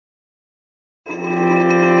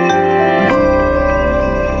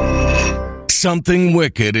Something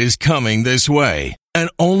wicked is coming this way,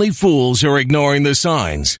 and only fools are ignoring the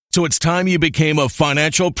signs. So it's time you became a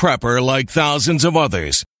financial prepper like thousands of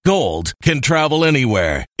others. Gold can travel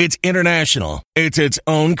anywhere. It's international. It's its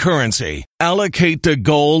own currency. Allocate to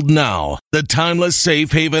gold now, the timeless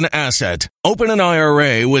safe haven asset. Open an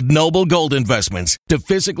IRA with Noble Gold Investments to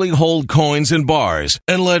physically hold coins and bars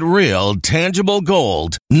and let real, tangible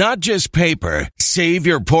gold, not just paper, save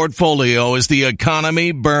your portfolio as the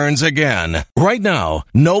economy burns again. Right now,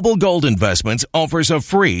 Noble Gold Investments offers a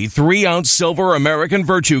free 3-ounce silver American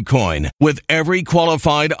Virtue coin with every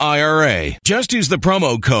qualified IRA. Just use the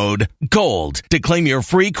promo code GOLD to claim your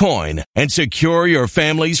free coin and secure your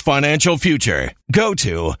family's financial future. Go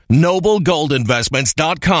to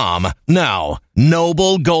noblegoldinvestments.com now.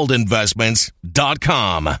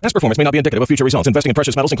 noblegoldinvestments.com. Past performance may not be indicative of future results. Investing in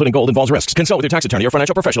precious metals, including gold, involves risks. Consult with your tax attorney or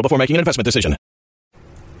financial professional before making an investment decision.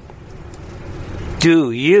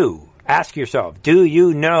 Do you, ask yourself, do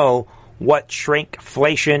you know what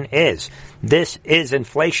shrinkflation is? This is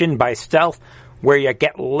inflation by stealth, where you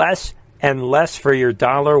get less and less for your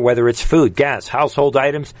dollar, whether it's food, gas, household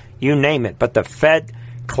items, you name it. But the Fed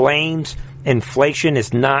claims inflation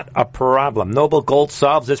is not a problem. Noble Gold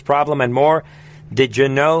solves this problem and more. Did you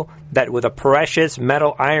know that with a precious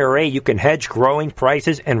metal IRA, you can hedge growing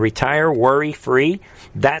prices and retire worry-free?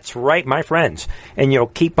 That's right, my friends. And you'll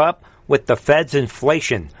keep up with the Fed's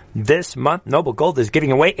inflation. This month, Noble Gold is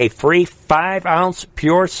giving away a free 5-ounce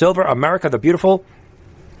pure silver America the Beautiful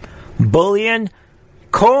bullion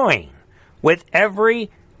coin with every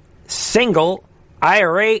single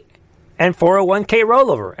IRA and 401k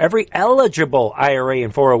rollover, every eligible IRA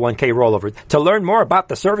and 401k rollover. To learn more about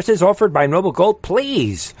the services offered by Noble Gold,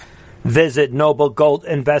 please visit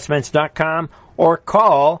noblegoldinvestments.com or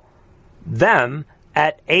call them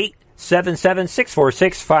at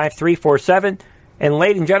 877-646-5347. And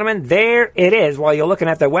ladies and gentlemen, there it is. While you're looking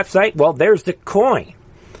at the website, well, there's the coin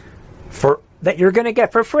that you're going to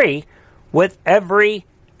get for free with every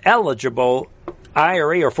eligible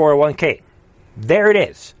IRA or 401k. There it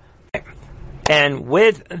is. And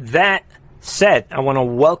with that said, I want to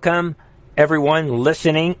welcome everyone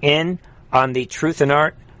listening in on the Truth and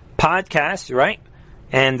Art podcast, right?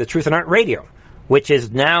 And the Truth and Art radio, which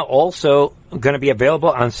is now also going to be available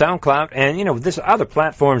on SoundCloud. And, you know, this other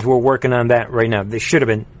platforms, we're working on that right now. They should have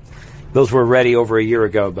been, those were ready over a year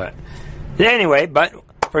ago. But anyway, but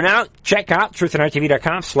for now, check out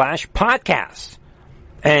truthandarttv.com/podcast.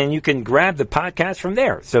 And you can grab the podcast from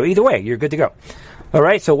there. So either way, you're good to go. All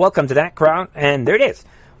right, so welcome to that crowd. And there it is.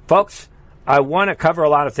 Folks, I want to cover a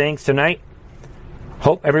lot of things tonight.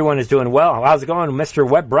 Hope everyone is doing well. How's it going? Mr.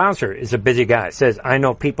 Web Browser is a busy guy. Says, I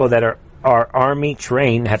know people that are Army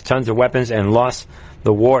trained, have tons of weapons, and lost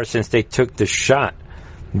the war since they took the shot.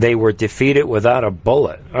 They were defeated without a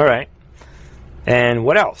bullet. All right. And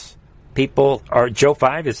what else? Joe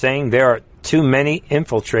 5 is saying there are too many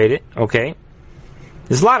infiltrated. Okay.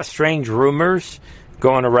 There's a lot of strange rumors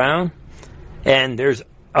going around, and there's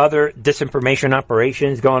other disinformation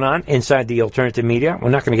operations going on inside the alternative media. We're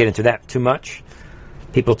not going to get into that too much.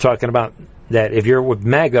 People talking about that if you're with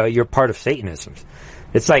MAGA, you're part of Satanism.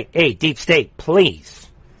 It's like, hey, Deep State, please.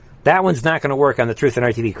 That one's not going to work on the Truth and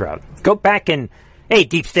Art TV crowd. Go back and, hey,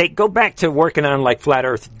 Deep State, go back to working on, like, Flat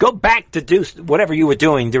Earth. Go back to do whatever you were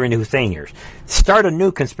doing during the Hussein years. Start a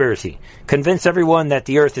new conspiracy. Convince everyone that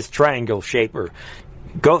the Earth is triangle shape, or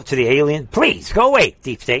go to the alien. Please, go away,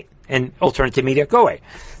 Deep State and alternative media. Go away.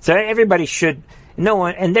 So everybody should know,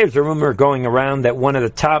 and there's a rumor going around that one of the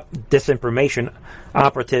top disinformation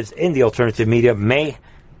operatives in the alternative media may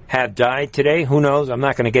have died today. Who knows? I'm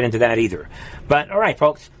not going to get into that either. But, all right,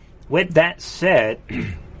 folks, with that said,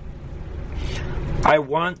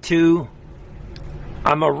 I'm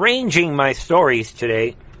arranging my stories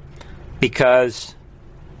today because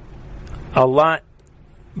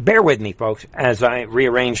bear with me, folks, as I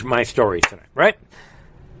rearrange my stories tonight, right?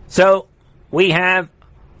 So, we have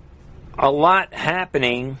a lot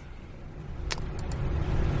happening.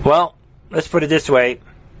 Well, let's put it this way.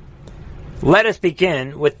 Let us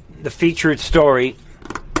begin with the featured story.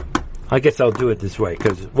 I guess I'll do it this way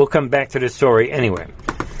because we'll come back to this story anyway.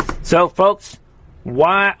 So, folks,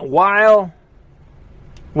 while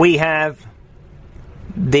we have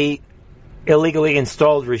the illegally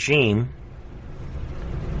installed regime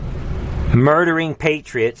murdering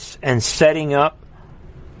patriots and setting up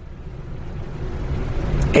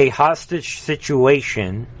a hostage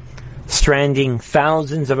situation, stranding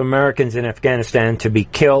thousands of Americans in Afghanistan to be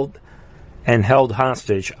killed and held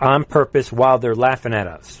hostage on purpose while they're laughing at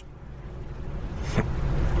us.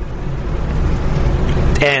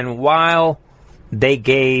 And while they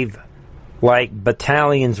gave like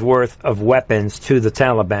battalions worth of weapons to the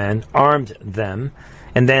Taliban, armed them,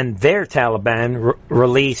 and then their Taliban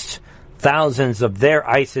released thousands of their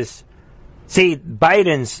ISIS. See,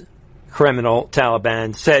 Biden's criminal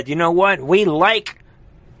Taliban said, you know what, we like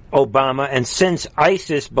Obama, and since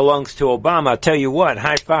ISIS belongs to Obama, I'll tell you what,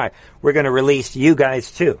 high five, we're going to release you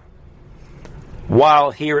guys too.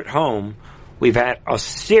 While here at home, we've had a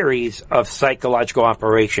series of psychological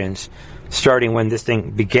operations starting when this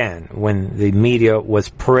thing began, when the media was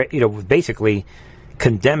basically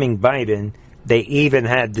condemning Biden. They even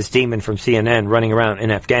had this demon from CNN running around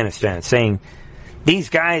in Afghanistan saying, these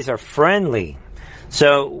guys are friendly.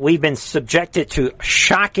 So we've been subjected to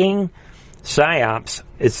shocking psyops.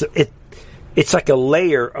 It's like a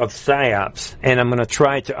layer of psyops, and I'm going to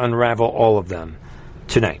try to unravel all of them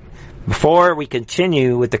tonight. Before we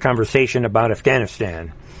continue with the conversation about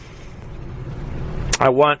Afghanistan, I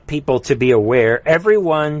want people to be aware,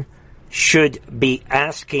 everyone should be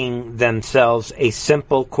asking themselves a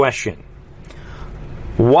simple question.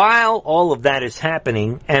 While all of that is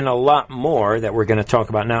happening, and a lot more that we're going to talk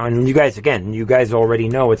about now, and you guys already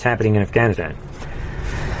know what's happening in Afghanistan.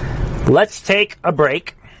 Let's take a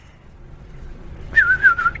break.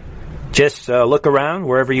 Just look around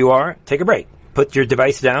wherever you are. Take a break. Put your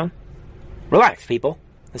device down. Relax, people.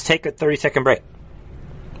 Let's take a 30-second break.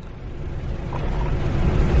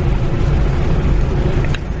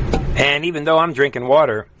 And even though I'm drinking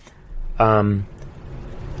water,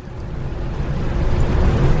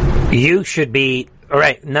 you should be... All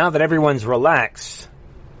right, now that everyone's relaxed.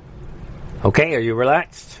 Okay, are you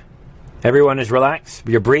relaxed? Everyone is relaxed?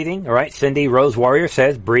 You're breathing, all right? Cindy Rose Warrior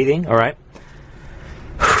says breathing, all right?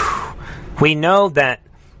 We know that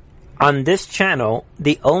on this channel,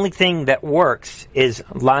 the only thing that works is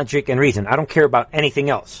logic and reason. I don't care about anything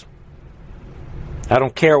else. I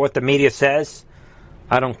don't care what the media says.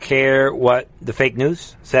 I don't care what the fake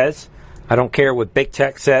news says. I don't care what big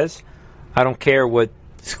tech says. I don't care what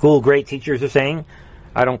school grade teachers are saying.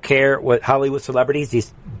 I don't care what Hollywood celebrities,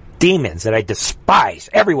 these demons that I despise,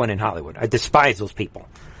 everyone in Hollywood, I despise those people.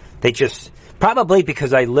 They just, probably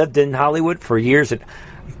because I lived in Hollywood for years, and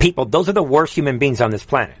people, those are the worst human beings on this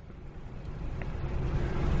planet.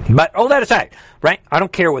 But all that aside, right? I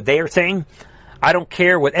don't care what they are saying. I don't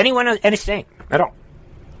care what anyone is saying at all.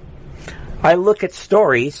 I look at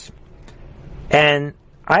stories, and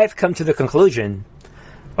I've come to the conclusion,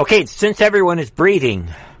 okay, since everyone is breathing,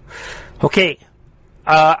 okay,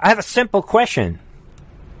 I have a simple question.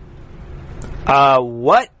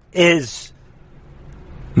 What is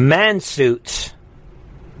Mansuit?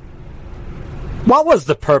 What was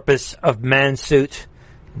the purpose of Mansuit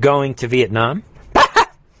going to Vietnam?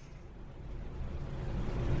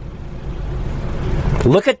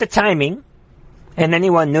 Look at the timing. And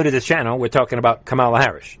anyone new to this channel, we're talking about Kamala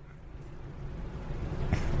Harris.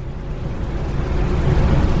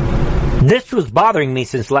 This was bothering me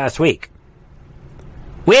since last week.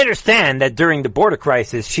 We understand that during the border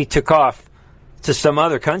crisis, she took off to some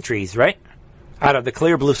other countries, right? Out of the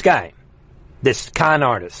clear blue sky. This con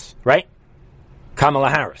artist, right? Kamala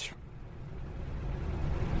Harris.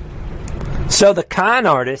 So the con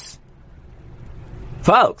artist,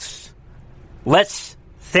 folks, let's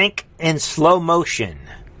think in slow motion.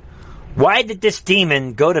 Why did this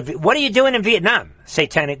demon go to... What are you doing in Vietnam,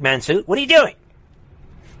 Satanic Mansuit? What are you doing?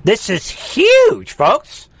 This is huge,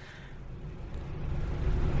 folks.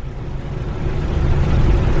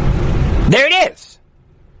 There it is.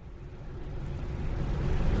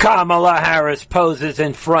 Kamala Harris poses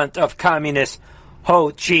in front of communist Ho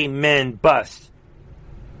Chi Minh bust.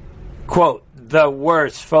 Quote, the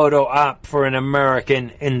worst photo op for an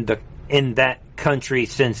American in that country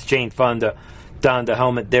since Jane Fonda donned a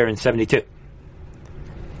helmet there in 1972.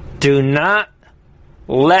 Do not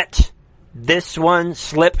let this one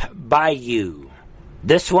slip by you.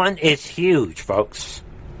 This one is huge, folks.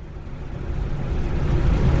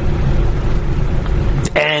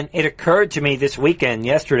 And it occurred to me this weekend,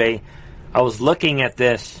 yesterday, I was looking at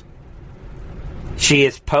this. She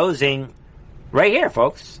is posing right here,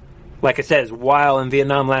 folks. Like it says, while in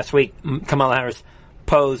Vietnam last week, Kamala Harris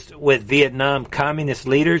posed with Vietnam communist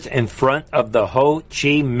leaders in front of the Ho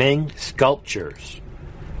Chi Minh sculptures.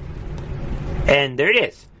 And there it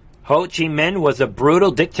is. Ho Chi Minh was a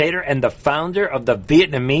brutal dictator and the founder of the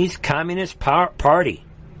Vietnamese Communist Party.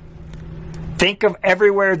 Think of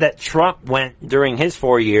everywhere that Trump went during his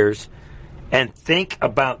 4 years and think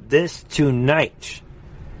about this tonight.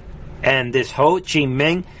 And this Ho Chi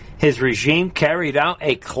Minh, his regime carried out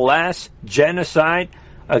a class genocide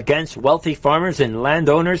against wealthy farmers and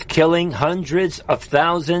landowners, killing hundreds of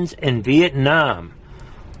thousands in Vietnam.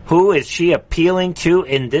 Who is she appealing to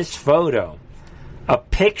in this photo? A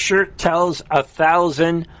picture tells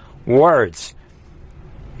 1,000 words.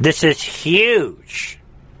 This is huge.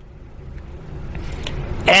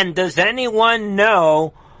 And does anyone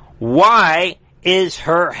know why is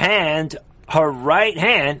her right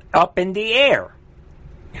hand, up in the air?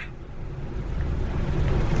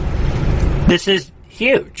 This is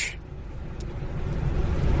huge.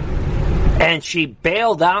 And she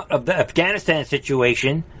bailed out of the Afghanistan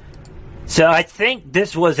situation. So I think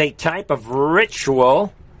this was a type of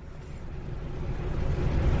ritual.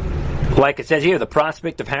 Like it says here, the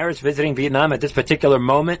prospect of Harris visiting Vietnam at this particular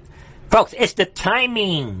moment. Folks, it's the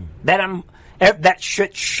timing that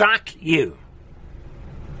should shock you.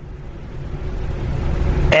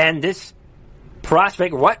 And this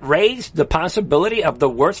prospect, what raised the possibility of the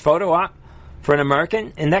worst photo op for an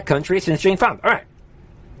American in that country since Jane Fonda? All right.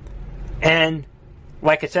 And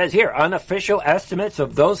like it says here, unofficial estimates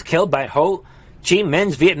of those killed by Ho Chi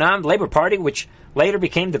Minh's Vietnam Labor Party, which later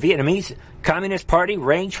became the Vietnamese Communist Party,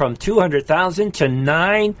 range from 200,000 to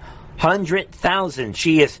 900,000.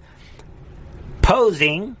 She is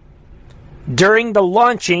posing during the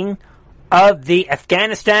launching of the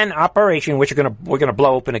Afghanistan operation, which we're gonna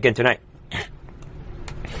blow open again tonight.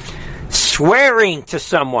 Swearing to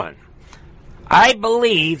someone. I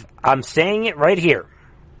believe, I'm saying it right here,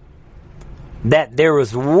 that there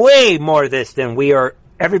was way more of this than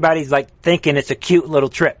everybody's like thinking it's a cute little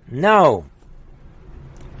trip. No.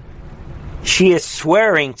 She is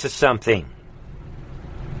swearing to something.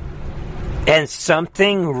 And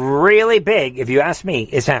something really big, if you ask me,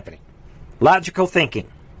 is happening. Logical thinking.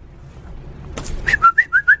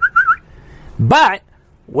 But,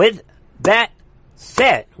 with that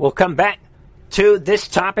said, we'll come back to this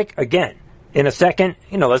topic again in a second.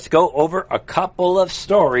 Let's go over a couple of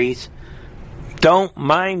stories. Don't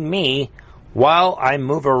mind me while I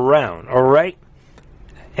move around, all right?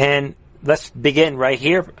 And let's begin right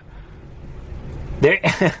here.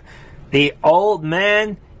 The old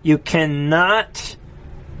man, you cannot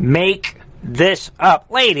make this up.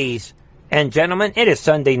 Ladies and gentlemen, it is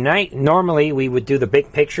Sunday night. Normally, we would do the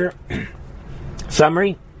big picture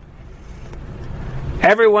summary.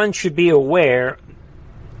 Everyone should be aware.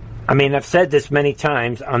 I've said this many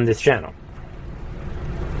times on this channel.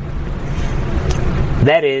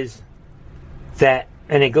 That is that,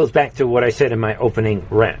 and it goes back to what I said in my opening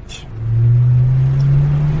rant.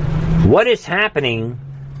 What is happening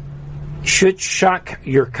should shock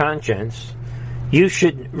your conscience. You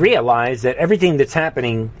should realize that everything that's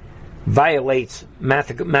happening violates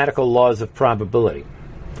mathematical laws of probability.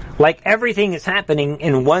 Like everything is happening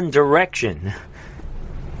in one direction.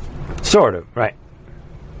 Sort of, right?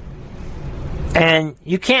 And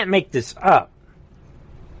you can't make this up.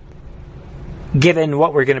 Given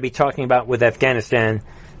what we're going to be talking about with Afghanistan,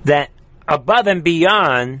 that above and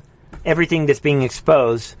beyond everything that's being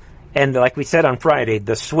exposed, and like we said on Friday,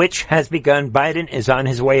 the switch has begun. Biden is on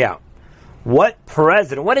his way out. What are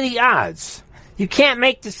the odds? You can't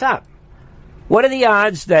make this up. What are the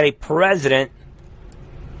odds that a president,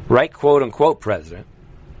 right, quote unquote president,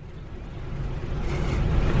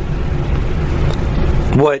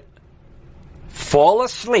 would fall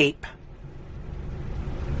asleep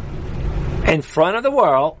in front of the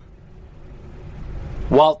world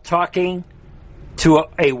while talking to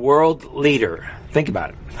a world leader? Think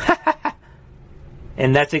about it.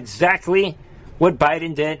 And that's exactly what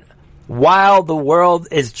Biden did while the world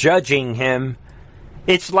is judging him.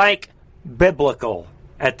 It's like biblical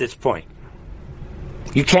at this point.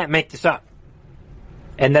 You can't make this up.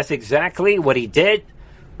 And that's exactly what he did.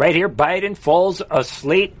 Right here, Biden falls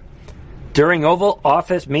asleep during Oval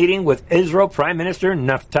Office meeting with Israel Prime Minister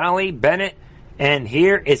Naftali Bennett. And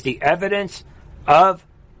here is the evidence of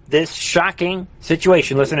this shocking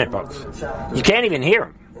situation. Listen in, folks. You can't even hear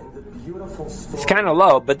him. It's kind of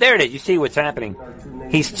low, but there it is. You see what's happening.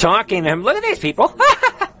 He's talking to him. Look at these people.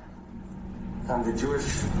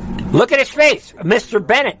 Look at his face. Mr.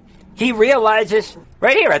 Bennett. He realizes,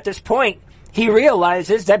 right here at this point, he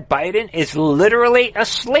realizes that Biden is literally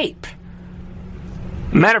asleep.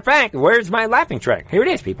 Matter of fact, where's my laughing track? Here it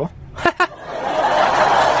is, people.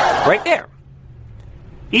 Right there.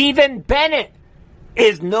 Even Bennett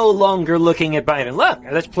is no longer looking at Biden. Look,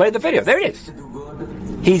 let's play the video. There it is.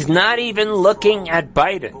 He's not even looking at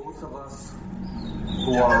Biden.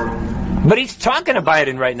 But he's talking to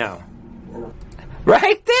Biden right now.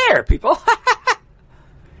 Right there, people.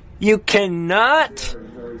 You cannot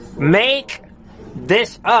make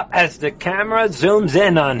this up as the camera zooms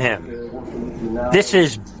in on him. This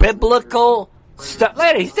is biblical stuff.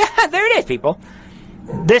 Ladies, there it is, people.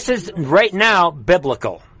 This is right now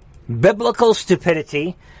biblical. Biblical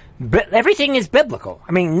stupidity. everything is biblical.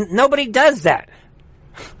 I mean, nobody does that.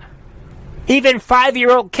 Even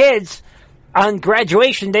 5-year-old kids on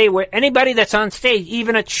graduation day, where anybody that's on stage,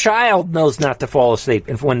 even a child knows not to fall asleep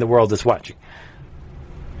when the world is watching.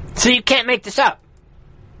 So you can't make this up.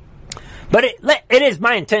 But it is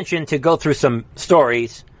my intention to go through some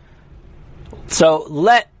stories. So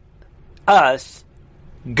let us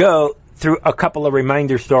go through a couple of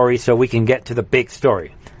reminder stories so we can get to the big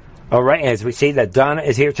story. All right, as we see that Donna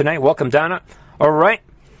is here tonight. Welcome, Donna. All right.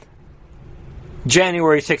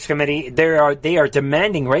 January 6th committee, they are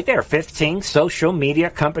demanding right there 15 social media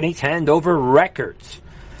companies hand over records,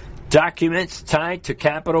 documents tied to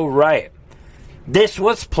Capitol riot. This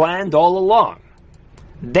was planned all along.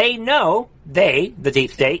 They know, the deep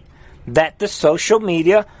state, that the social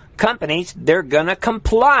media companies, they're going to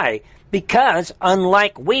comply because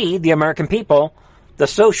unlike we, the American people, the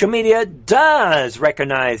social media does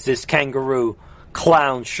recognize this kangaroo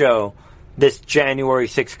clown show, this January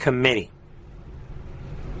 6th committee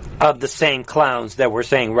of the same clowns that were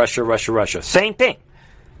saying Russia, Russia, Russia. Same thing.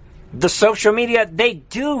 The social media, they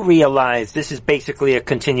do realize this is basically a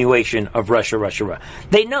continuation of Russia, Russia, Russia.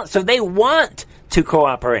 They know, so they want to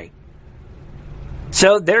cooperate.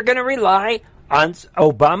 So they're going to rely on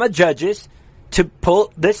Obama judges to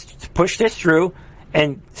push this through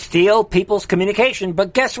and steal people's communication.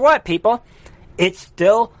 But guess what, people? It's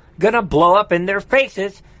still going to blow up in their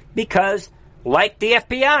faces because, like the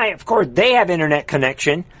FBI, of course, they have internet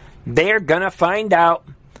connection. They're going to find out,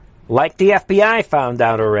 like the FBI found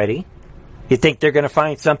out already. You think they're going to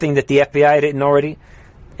find something that the FBI didn't already?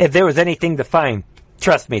 If there was anything to find,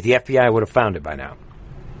 trust me, the FBI would have found it by now.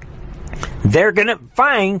 They're going to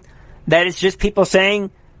find that it's just people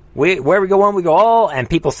saying, where we go on, we go all, and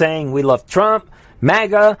people saying we love Trump,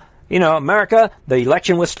 MAGA, America, the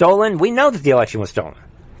election was stolen. We know that the election was stolen.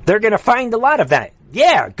 They're going to find a lot of that.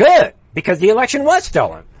 Yeah, good, because the election was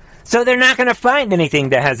stolen. So they're not going to find anything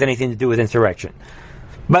that has anything to do with insurrection.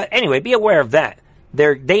 But anyway, be aware of that.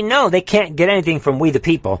 They know they can't get anything from we the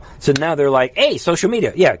people. So now they're like, hey, social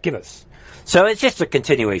media, yeah, give us. So it's just a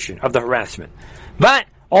continuation of the harassment. But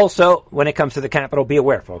also, when it comes to the Capitol, be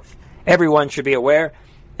aware, folks. Everyone should be aware.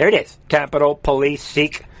 There it is. Capitol Police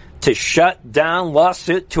seek to shut down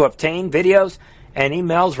lawsuit to obtain videos and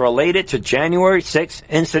emails related to January 6th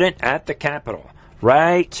incident at the Capitol.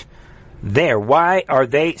 Right there. Why are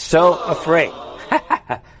they so afraid?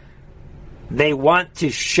 They want to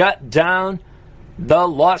shut down the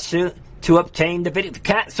lawsuit to obtain the video.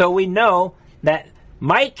 So we know that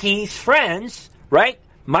Mikey's friends, right?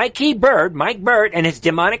 Mike Bird and his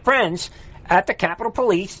demonic friends at the Capitol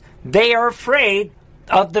Police, they are afraid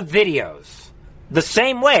of the videos. The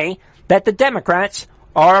same way that the Democrats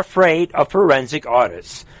are afraid of forensic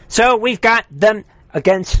audits. So we've got them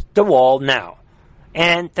against the wall now.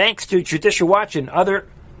 And thanks to Judicial Watch and other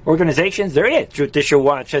organizations, there it is. Judicial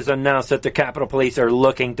Watch has announced that the Capitol Police are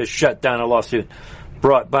looking to shut down a lawsuit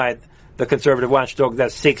brought by the conservative watchdog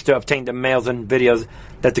that seeks to obtain the mails and videos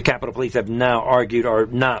that the Capitol Police have now argued are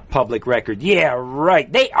not public record. Yeah,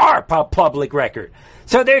 right. They are public record.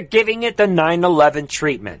 So they're giving it the 9/11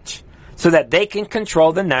 treatment so that they can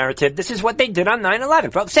control the narrative. This is what they did on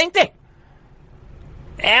 9/11, folks. Same thing.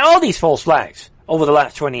 And all these false flags over the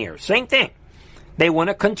last 20 years. Same thing. They want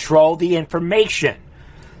to control the information.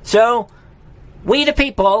 So, we the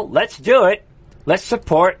people, let's do it. Let's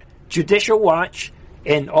support Judicial Watch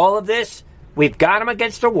in all of this. We've got them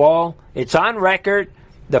against the wall. It's on record.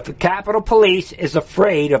 The Capitol Police is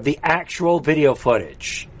afraid of the actual video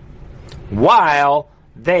footage while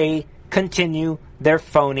they continue their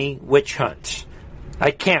phony witch hunt.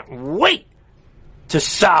 I can't wait to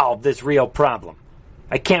solve this real problem.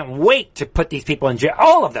 I can't wait to put these people in jail.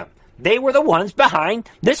 All of them. They were the ones behind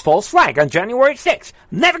this false flag on January 6th.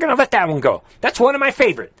 Never going to let that one go. That's one of my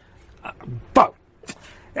favorite. But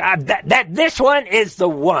this one is the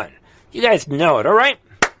one. You guys know it, all right?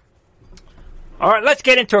 All right, let's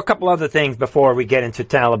get into a couple other things before we get into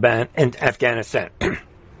Taliban and Afghanistan.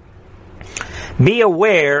 Be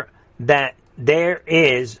aware that there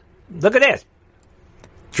is, look at this,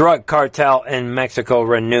 drug cartel in Mexico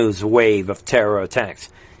renews wave of terror attacks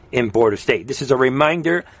in border state. This is a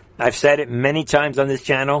reminder. I've said it many times on this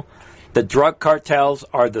channel. The drug cartels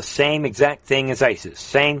are the same exact thing as ISIS.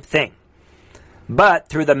 Same thing. But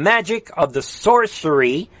through the magic of the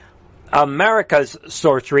sorcery, America's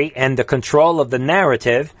sorcery, and the control of the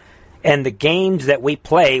narrative, and the games that we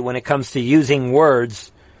play when it comes to using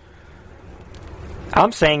words,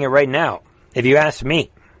 I'm saying it right now, if you ask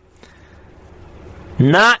me,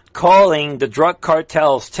 not calling the drug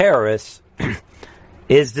cartels terrorists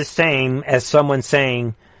is the same as someone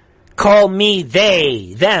saying call me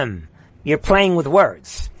they, them. You're playing with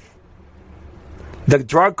words. The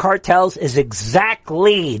drug cartels is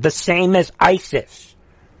exactly the same as ISIS.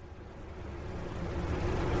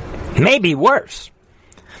 Maybe worse.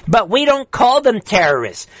 But we don't call them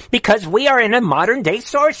terrorists because we are in a modern day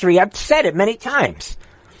sorcery. I've said it many times.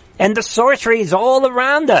 And the sorcery is all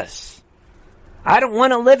around us. I don't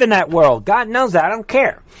want to live in that world. God knows that. I don't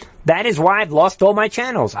care. That is why I've lost all my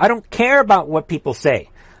channels. I don't care about what people say.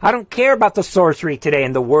 I don't care about the sorcery today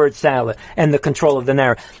and the word salad and the control of the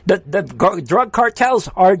narrative. The drug cartels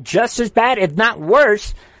are just as bad, if not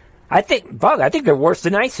worse. I think they're worse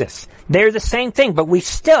than ISIS. They're the same thing, but we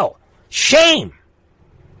still, shame.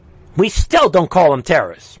 We still don't call them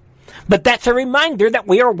terrorists. But that's a reminder that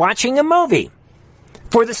we are watching a movie.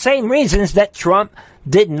 For the same reasons that Trump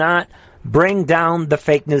did not bring down the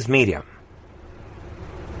fake news media.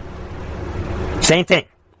 Same thing.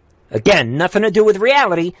 Again, nothing to do with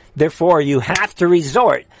reality. Therefore, you have to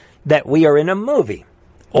resort that we are in a movie.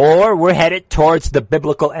 Or we're headed towards the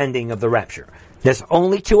biblical ending of the rapture. There's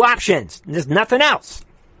only two options. There's nothing else.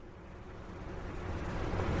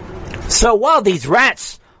 So while these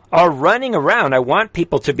rats are running around, I want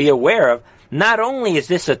people to be aware of, not only is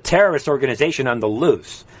this a terrorist organization on the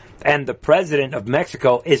loose, and the president of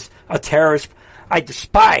Mexico is a terrorist. I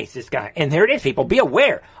despise this guy. And there it is, people. Be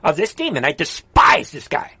aware of this demon. I despise this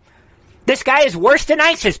guy. This guy is worse than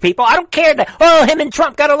ISIS, people. I don't care that, him and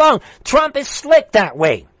Trump got along. Trump is slick that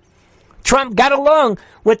way. Trump got along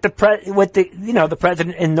with the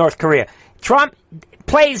president in North Korea. Trump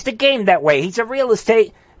plays the game that way. He's a real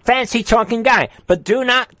estate fancy talking guy. But do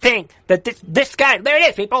not think that this guy, there it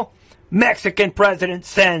is, people. Mexican president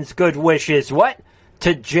sends good wishes. What?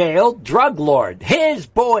 To jail drug lord. His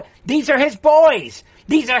boy. These are his boys.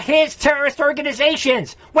 These are his terrorist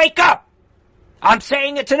organizations. Wake up. I'm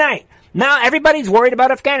saying it tonight. Now everybody's worried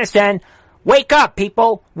about Afghanistan. Wake up,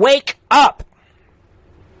 people. Wake up.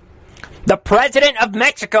 The president of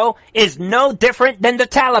Mexico is no different than the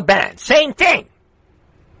Taliban. Same thing.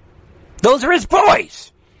 Those are his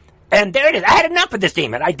boys. And there it is. I had enough of this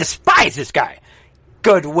demon. I despise this guy.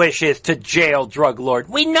 Good wishes to jail drug lord.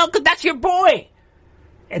 We know that's your boy.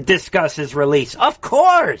 And discuss his release. Of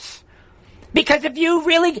course. Because if you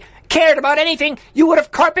really cared about anything, you would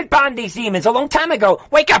have carpet bombed these demons a long time ago.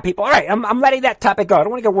 Wake up, people. All right, I'm letting that topic go. I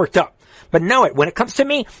don't want to get worked up. But know it. When it comes to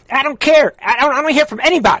me, I don't care. I don't want to hear from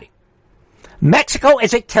anybody. Mexico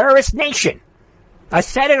is a terrorist nation. I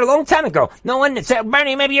said it a long time ago. No one said,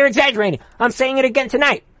 Bernie, maybe you're exaggerating. I'm saying it again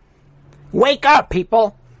tonight. Wake up,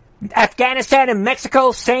 people. Afghanistan and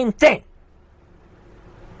Mexico, same thing.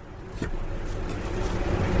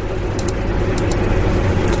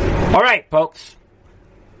 All right, folks.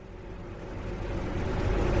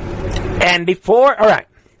 And before, all right.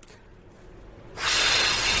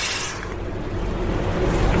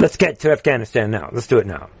 Let's get to Afghanistan now. Let's do it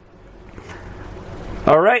now.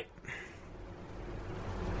 All right.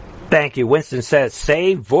 Thank you. Winston says,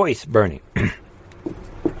 save voice, Bernie.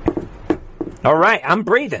 All right, I'm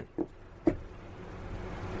breathing.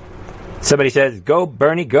 Somebody says, go,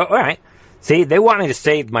 Bernie, go. All right. See, they want me to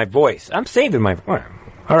save my voice. I'm saving my voice.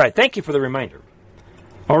 All right, thank you for the reminder.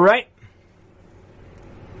 All right.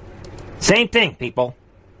 Same thing, people.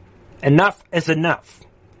 Enough is enough.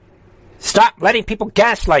 Stop letting people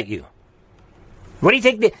gaslight you. What do you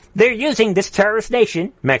think? They're using this terrorist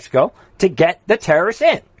nation, Mexico, to get the terrorists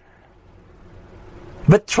in.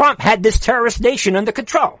 But Trump had this terrorist nation under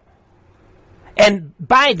control. And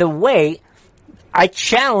by the way, I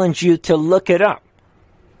challenge you to look it up.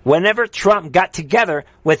 Whenever Trump got together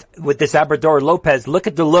with this Obrador Lopez, look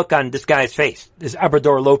at the look on this guy's face, this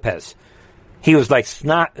Obrador Lopez. He was like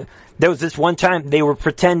snot. There was this one time they were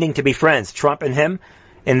pretending to be friends, Trump and him,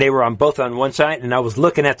 and they were both on one side, and I was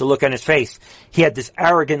looking at the look on his face. He had this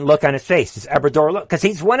arrogant look on his face, this Obrador look, because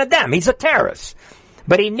he's one of them. He's a terrorist.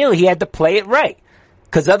 But he knew he had to play it right,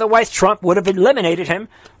 because otherwise Trump would have eliminated him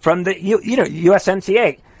from the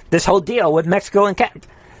USMCA, this whole deal with Mexico and Canada.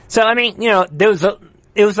 So, I mean,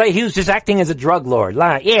 it was like he was just acting as a drug lord.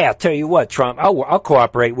 Like, yeah, I'll tell you what, Trump, I'll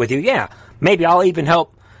cooperate with you. Yeah, maybe I'll even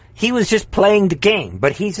help. He was just playing the game,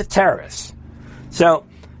 but he's a terrorist. So,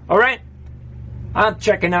 all right, I'm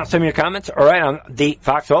checking out some of your comments. All right, on the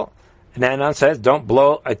Foxhole. And then on says, don't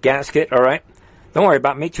blow a gasket. All right, don't worry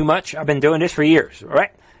about me too much. I've been doing this for years. All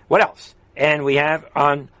right, what else? And we have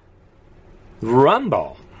on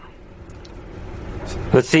Rumble.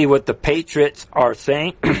 Let's see what the Patriots are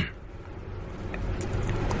saying.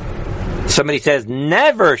 Somebody says,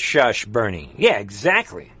 never shush Bernie. Yeah,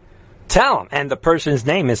 exactly. Tell him. And the person's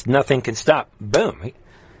name is Nothing Can Stop. Boom.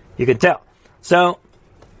 You can tell. So,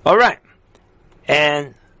 all right.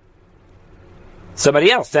 And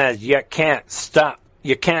Somebody else says you can't stop.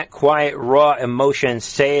 You can't quiet raw emotions.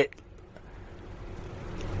 Say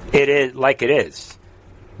it is like it is.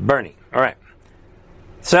 Bernie. All right.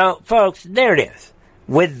 So, folks, there it is.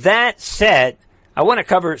 With that said, I want to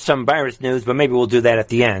cover some virus news, but maybe we'll do that at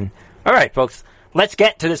the end. All right, folks, let's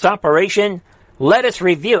get to this operation. Let us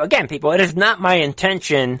review. Again, people, it is not my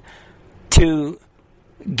intention to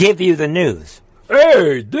give you the news.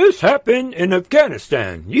 Hey, this happened in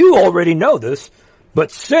Afghanistan. You already know this, but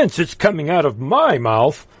since it's coming out of my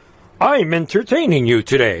mouth, I'm entertaining you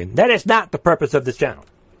today. That is not the purpose of this channel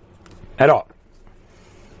at all.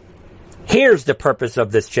 Here's the purpose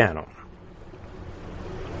of this channel.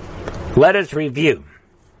 Let us review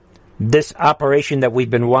this operation that we've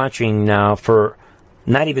been watching now for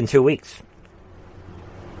not even 2 weeks.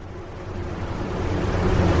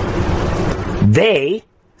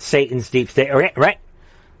 Satan's deep state, right?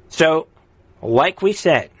 So, like we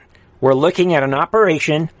said, we're looking at an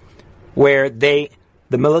operation where the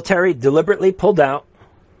military deliberately pulled out.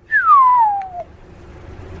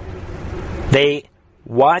 They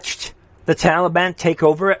watched the Taliban take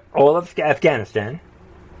over all of Afghanistan.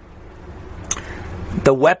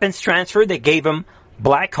 The weapons transfer, they gave them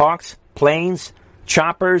Black Hawks, planes,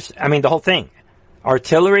 choppers, the whole thing.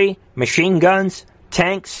 Artillery, machine guns,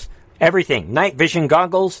 tanks, everything. Night vision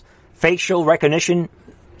goggles, facial recognition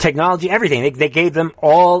technology, everything. They gave them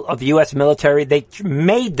all of the U.S. military. They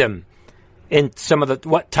made them in some of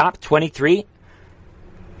the, top 23?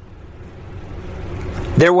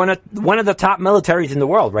 They're one of the top militaries in the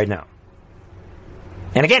world right now.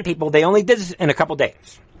 And again, people, they only did this in a couple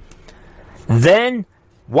days. Then,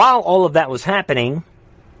 while all of that was happening,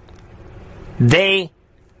 they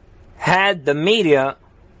had the media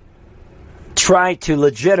try to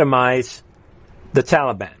legitimize the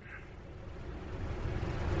Taliban.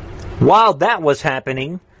 While that was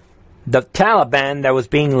happening, the Taliban that was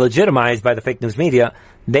being legitimized by the fake news media,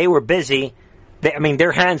 they were busy.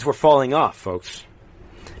 Their hands were falling off, folks,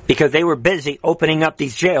 because they were busy opening up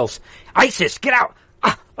these jails. ISIS, get out!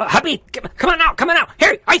 Habib, come on out!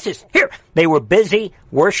 Here, ISIS, here! They were busy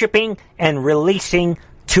worshiping and releasing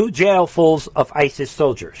 2 jailfuls of ISIS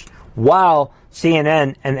soldiers, while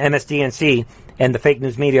CNN and MSDNC and the fake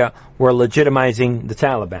news media were legitimizing the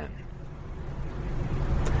Taliban.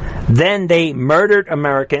 Then they murdered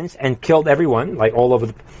Americans and killed everyone, like all over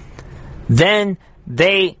the... Then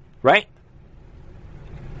they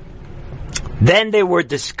were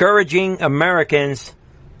discouraging Americans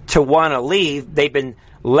to want to leave. They've been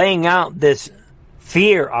laying out this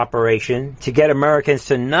fear operation to get Americans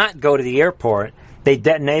to not go to the airport. They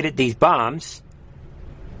detonated these bombs,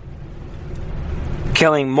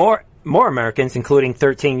 killing more Americans, including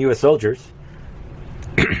 13 U.S. soldiers.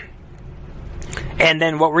 And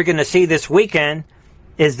then what we're going to see this weekend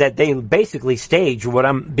is that they basically staged what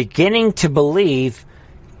I'm beginning to believe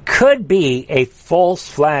could be a false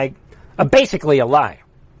flag, basically a lie.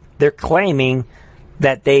 They're claiming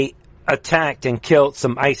that they attacked and killed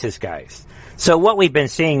some ISIS guys. So what we've been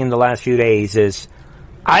seeing in the last few days is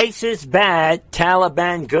ISIS bad,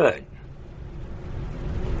 Taliban good.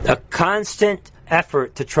 A constant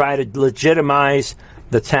effort to try to legitimize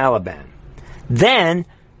the Taliban. Then,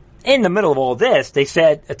 in the middle of all this, they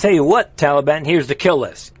said, I tell you what, Taliban, here's the kill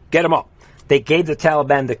list. Get them all. They gave the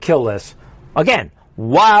Taliban the kill list. Again,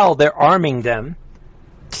 while they're arming them,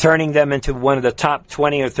 turning them into one of the top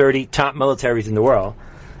 20 or 30 top militaries in the world,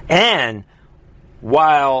 and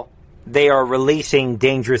while they are releasing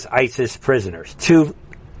dangerous ISIS prisoners. 2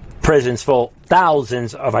 prisons full,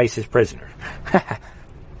 thousands of ISIS prisoners.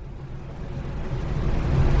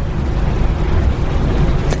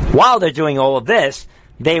 While they're doing all of this,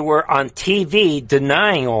 they were on TV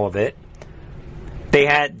denying all of it. They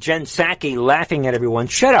had Jen Psaki laughing at everyone.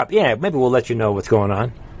 Shut up. Yeah, maybe we'll let you know what's going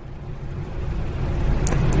on.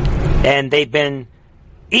 And they've been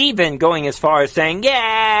even going as far as saying,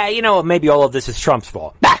 yeah, maybe all of this is Trump's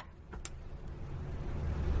fault. Bah!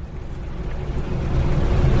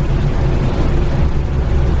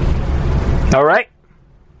 All right?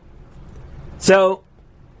 So,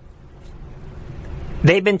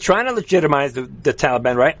 they've been trying to legitimize the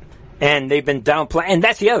Taliban, right? And they've been downplaying, and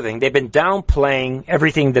that's the other thing, they've been downplaying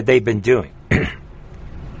everything that they've been doing.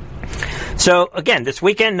 So, again, this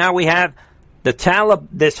weekend, now we have the Taliban,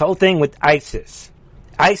 this whole thing with ISIS.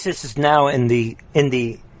 ISIS is now in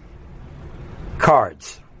the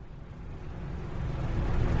cards.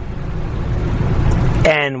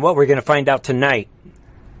 And what we're going to find out tonight,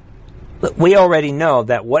 we already know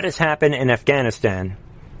that what has happened in Afghanistan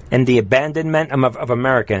and the abandonment of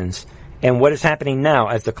Americans, and what is happening now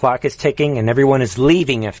as the clock is ticking and everyone is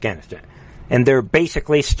leaving Afghanistan. And they're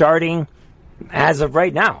basically starting as of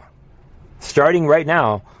right now, starting right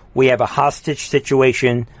now, we have a hostage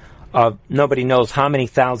situation of nobody knows how many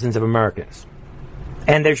thousands of Americans.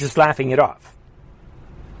 And they're just laughing it off.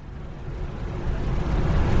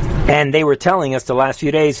 And they were telling us the last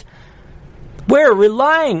few days, we're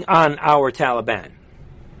relying on our Taliban.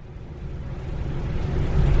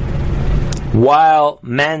 While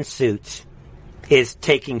Mansuit is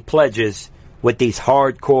taking pledges with these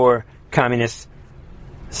hardcore communist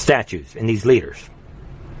statues and these leaders.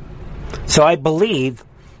 So I believe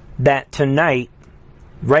that tonight,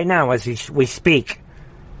 right now as we speak,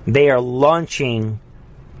 they are launching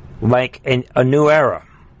like a new era.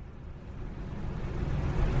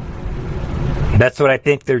 That's what I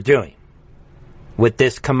think they're doing with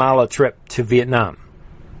this Kamala trip to Vietnam.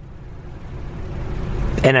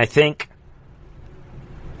 And I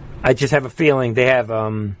just have a feeling they have,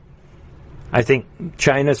 I think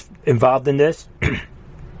China's involved in this.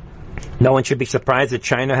 No one should be surprised that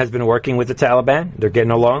China has been working with the Taliban. They're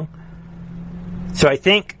getting along. So I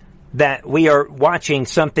think that we are watching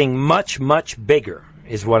something much, much bigger,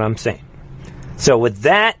 is what I'm saying. So with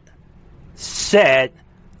that said,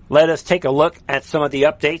 let us take a look at some of the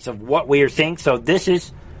updates of what we are seeing. So this is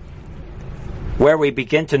where we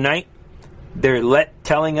begin tonight. They're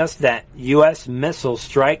telling us that U.S. missile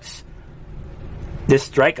strikes. This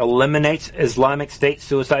strike eliminates Islamic State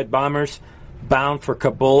suicide bombers bound for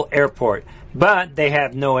Kabul airport. But they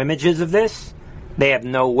have no images of this. They have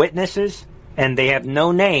no witnesses. And they have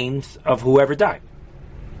no names of whoever died.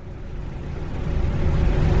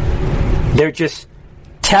 They're just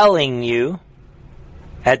telling you.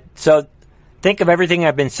 So think of everything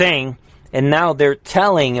I've been saying. And now they're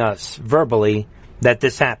telling us verbally that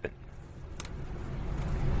this happened.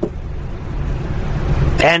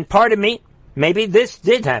 And part of me, maybe this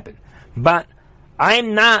did happen. But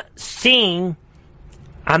I'm not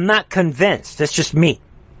convinced. That's just me.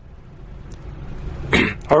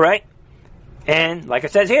 All right? And like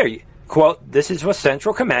it says here, quote, this is what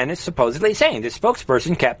Central Command is supposedly saying. The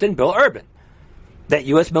spokesperson, Captain Bill Urban, that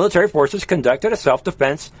U.S. military forces conducted a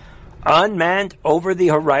self-defense unmanned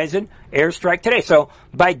over-the-horizon airstrike today. So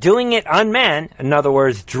by doing it unmanned, in other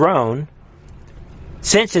words, drone,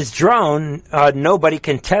 since it's drone, nobody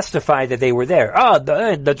can testify that they were there. Oh,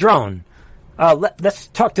 the drone. Let's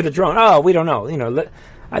talk to the drone. Oh, we don't know.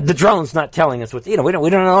 The drone's not telling us what. We don't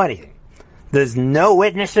know anything. There's no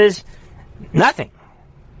witnesses. Nothing.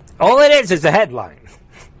 All it is a headline.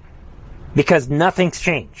 Because nothing's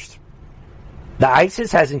changed. The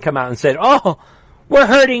ISIS hasn't come out and said, oh, we're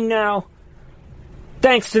hurting now.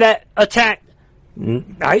 Thanks to that attack.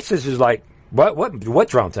 ISIS is like, what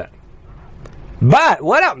drone's that? But,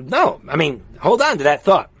 what else? No, I mean, hold on to that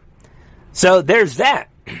thought. So, there's that.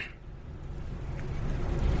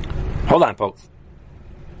 Hold on, folks.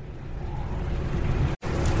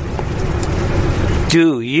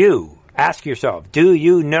 Ask yourself, do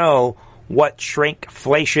you know what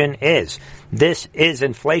shrinkflation is? This is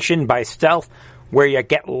inflation by stealth, where you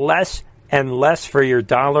get less and less for your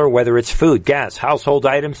dollar, whether it's food, gas, household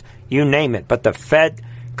items, you name it. But the Fed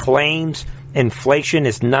claims inflation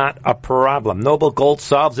is not a problem. Noble Gold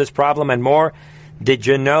solves this problem and more. Did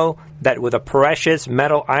you know that with a precious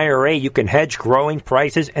metal IRA, you can hedge growing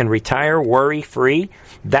prices and retire worry-free?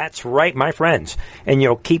 That's right, my friends. And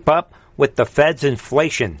you'll keep up with the Fed's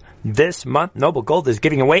inflation. This month, Noble Gold is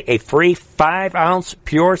giving away a free 5-ounce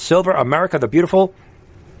pure silver America the Beautiful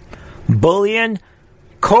bullion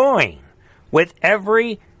coin with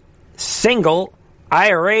every single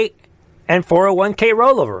IRA and 401k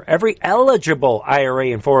rollover. Every eligible IRA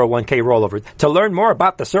and 401k rollover. To learn more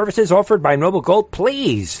about the services offered by Noble Gold,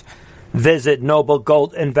 please visit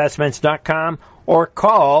noblegoldinvestments.com or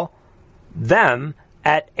call them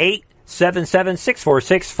at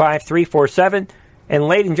 877-646-5347. And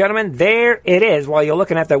ladies and gentlemen, there it is. While you're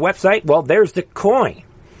looking at the website, well, there's the coin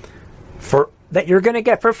that you're going to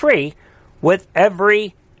get for free with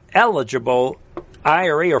every eligible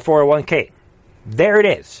IRA or 401k. There it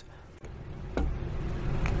is.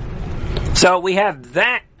 So we have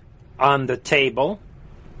that on the table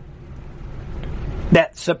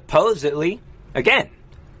that supposedly, again,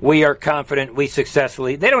 we are confident we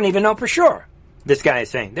successfully, they don't even know for sure. This guy is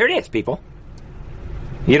saying, there it is, people.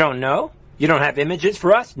 You don't know? You don't have images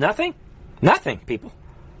for us? Nothing? Nothing, people.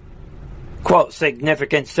 Quote,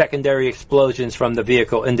 significant secondary explosions from the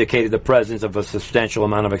vehicle indicated the presence of a substantial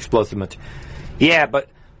amount of explosive material. Yeah, but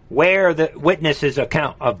where are the witnesses'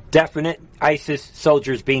 account of definite ISIS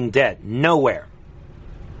soldiers being dead? Nowhere.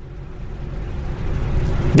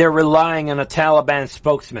 They're relying on a Taliban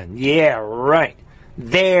spokesman. Yeah, right.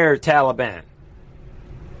 They're Taliban.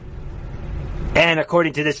 And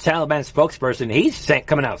according to this Taliban spokesperson, he's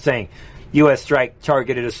coming out saying U.S. strike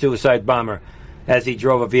targeted a suicide bomber as he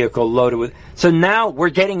drove a vehicle loaded with... So now we're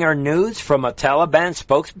getting our news from a Taliban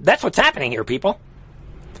spokesperson. That's what's happening here, people.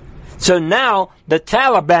 So now the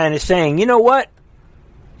Taliban is saying, you know what?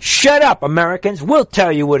 Shut up, Americans. We'll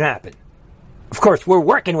tell you what happened. Of course, we're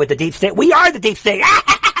working with the deep state. We are the deep state.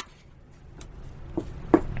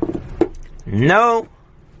 No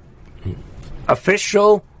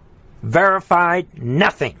official, verified,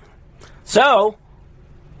 nothing. So,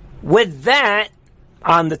 with that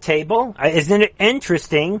on the table, isn't it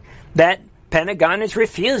interesting that Pentagon is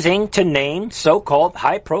refusing to name so-called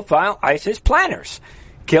high-profile ISIS planners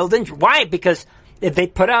killed in... Why? Because if they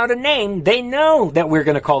put out a name, they know that we're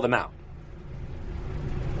going to call them out.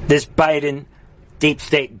 This Biden deep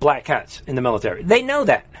state black hats in the military. They know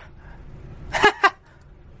that.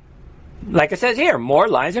 Like it says here, more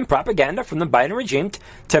lies and propaganda from the Biden regime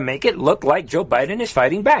to make it look like Joe Biden is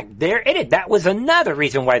fighting back. There it is. That was another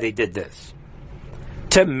reason why they did this.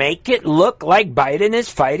 To make it look like Biden is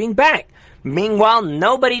fighting back. Meanwhile,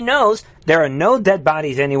 nobody knows. There are no dead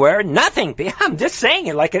bodies anywhere. Nothing. I'm just saying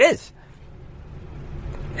it like it is.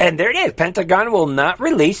 And there it is. Pentagon will not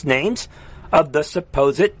release names of the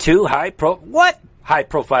supposed two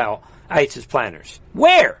high-profile ISIS planners.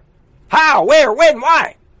 Where? How? Where? When?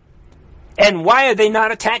 Why? And why are they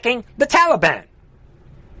not attacking the Taliban?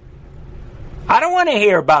 I don't want to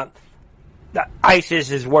hear about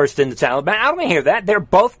ISIS is worse than the Taliban. I don't want to hear that. They're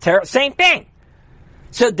both same thing.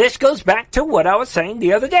 So this goes back to what I was saying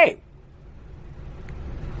the other day.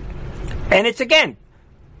 And it's again,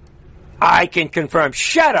 I can confirm.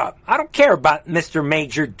 Shut up. I don't care about Mr.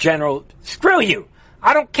 Major General. Screw you.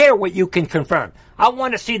 I don't care what you can confirm. I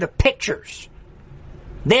want to see the pictures.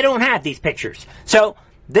 They don't have these pictures. So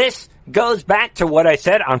this goes back to what I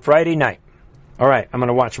said on Friday night. All right, I'm going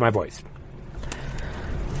to watch my voice.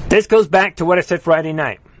 This goes back to what I said Friday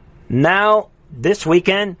night. Now, this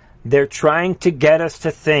weekend, they're trying to get us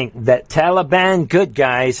to think that Taliban good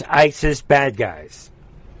guys, ISIS bad guys.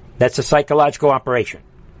 That's a psychological operation.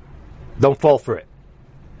 Don't fall for it.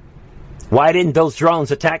 Why didn't those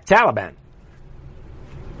drones attack Taliban?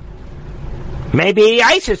 Maybe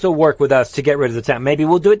ISIS will work with us to get rid of the Taliban. Maybe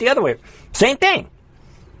we'll do it the other way. Same thing.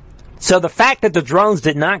 So the fact that the drones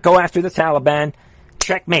did not go after the Taliban,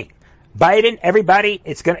 checkmate. Biden, everybody,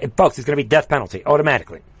 it's going to be death penalty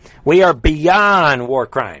automatically. We are beyond war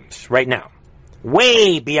crimes right now.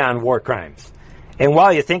 Way beyond war crimes. And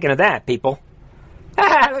while you're thinking of that, people, look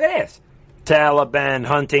at this. Taliban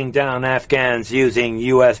hunting down Afghans using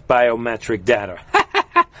U.S. biometric data.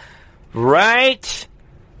 Right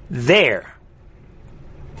there.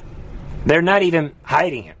 They're not even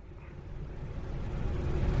hiding it.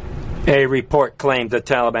 A report claimed the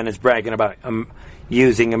Taliban is bragging about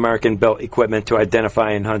using American-built equipment to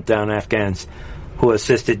identify and hunt down Afghans who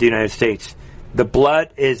assisted the United States. The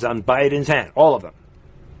blood is on Biden's hand. All of them.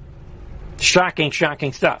 Shocking,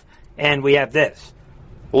 shocking stuff. And we have this.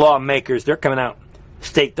 Lawmakers, they're coming out.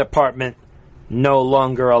 State Department no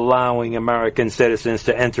longer allowing American citizens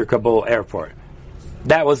to enter Kabul airport.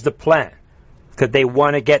 That was the plan. Because they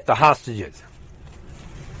want to get the hostages.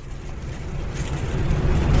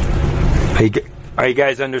 Are you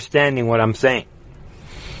guys understanding what I'm saying?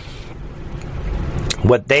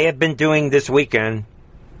 What they have been doing this weekend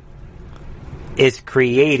is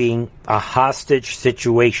creating a hostage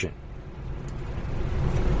situation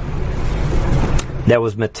that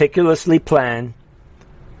was meticulously planned.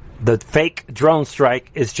 The fake drone strike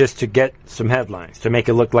is just to get some headlines, to make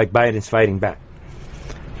it look like Biden's fighting back.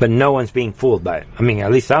 But no one's being fooled by it. I mean,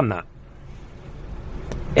 at least I'm not.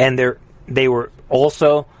 And they were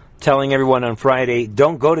also telling everyone on Friday,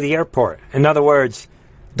 don't go to the airport. In other words,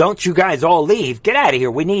 don't you guys all leave. Get out of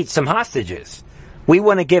here. We need some hostages. We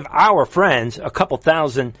want to give our friends a couple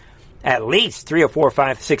thousand, at least 3 or 4 or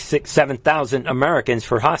 5, 6, 7,000 Americans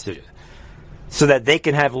for hostages so that they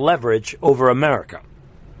can have leverage over America.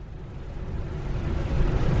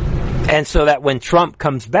 And so that when Trump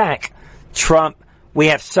comes back, we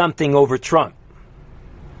have something over Trump.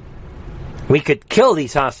 We could kill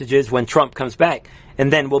these hostages when Trump comes back,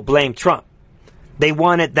 and then we'll blame Trump. They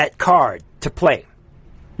wanted that card to play.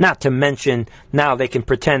 Not to mention, now they can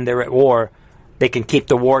pretend they're at war. They can keep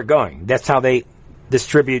the war going. That's how they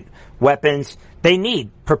distribute weapons. They need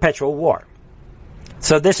perpetual war.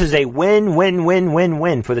 So this is a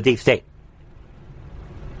win-win-win-win-win for the deep state.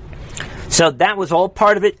 So that was all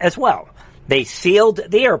part of it as well. They sealed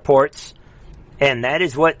the airports, and that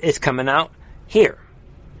is what is coming out here.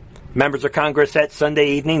 Members of Congress said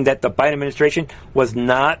Sunday evening that the Biden administration was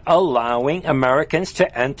not allowing Americans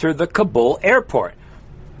to enter the Kabul airport.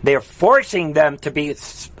 They're forcing them to be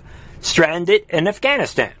stranded in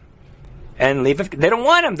Afghanistan and leave. They don't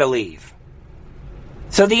want them to leave.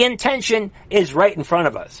 So the intention is right in front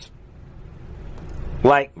of us.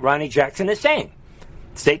 Like Ronnie Jackson is saying,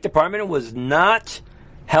 State Department was not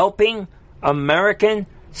helping American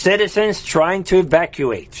citizens trying to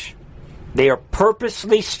evacuate. They are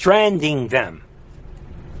purposely stranding them.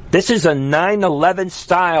 This is a 9/11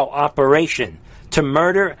 style operation to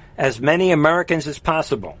murder as many Americans as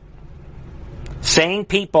possible. Same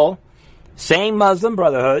people, same Muslim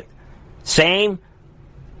Brotherhood, same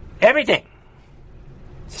everything.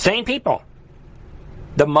 Same people.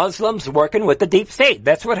 The Muslims working with the deep state.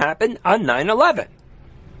 That's what happened on 9/11.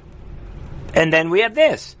 And then we have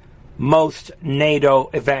this. Most NATO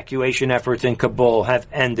evacuation efforts in Kabul have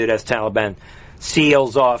ended as Taliban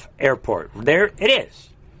seals off airport. There it is.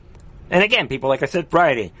 And again, people, like I said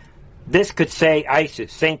Friday, this could say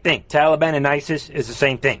ISIS. Same thing. Taliban and ISIS is the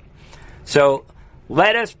same thing. So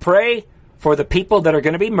let us pray for the people that are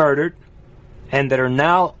going to be murdered and that are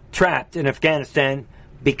now trapped in Afghanistan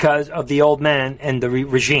because of the old man and the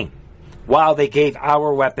regime, while they gave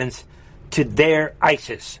our weapons to their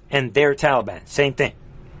ISIS and their Taliban. Same thing.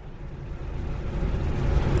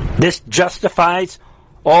 This justifies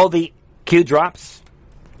all the Q drops.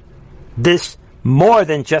 This more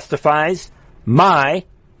than justifies my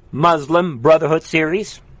Muslim Brotherhood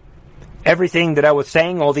series. Everything that I was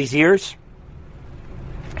saying all these years.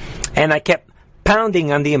 And I kept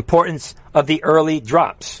pounding on the importance of the early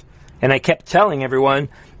drops. And I kept telling everyone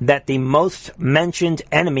that the most mentioned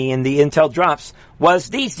enemy in the intel drops was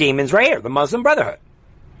these demons right here, the Muslim Brotherhood.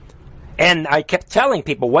 And I kept telling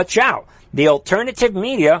people, watch out. The alternative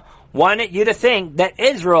media wanted you to think that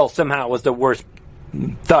Israel somehow was the worst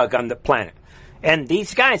thug on the planet. And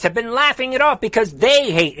these guys have been laughing it off because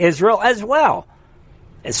they hate Israel as well.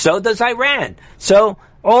 And so does Iran. So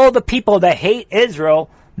all the people that hate Israel,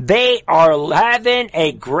 they are having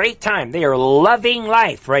a great time. They are loving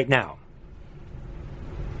life right now.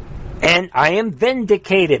 And I am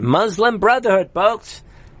vindicated. Muslim Brotherhood, folks.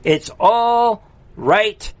 It's all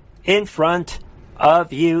right in front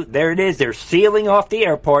of you. There it is. They're sealing off the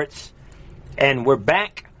airports. And we're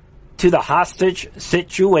back to the hostage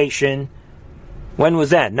situation. When was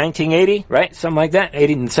that? 1980, right? Something like that.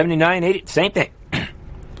 80, 79, 80, same thing.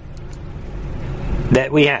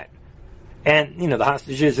 That we had. And, the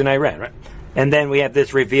hostages in Iran, right? And then we have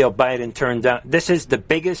this reveal, Biden turned down. This is the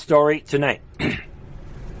biggest story tonight.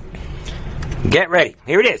 Get ready.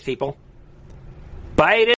 Here it is, people.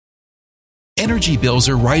 Biden. Energy bills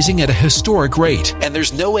are rising at a historic rate, and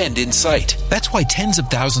there's no end in sight. That's why tens of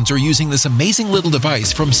thousands are using this amazing little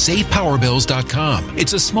device from SavePowerBills.com.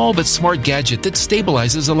 It's a small but smart gadget that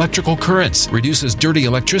stabilizes electrical currents, reduces dirty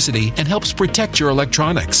electricity, and helps protect your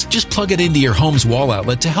electronics. Just plug it into your home's wall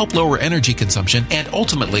outlet to help lower energy consumption and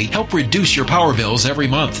ultimately help reduce your power bills every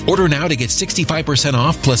month. Order now to get 65%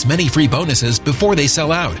 off plus many free bonuses before they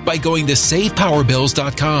sell out by going to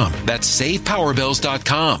SavePowerBills.com. That's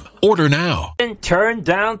SavePowerBills.com. Order now. Turn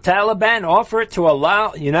down Taliban offer to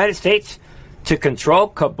allow United States to control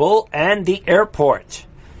Kabul and the airport.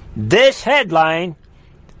 This headline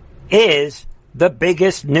is the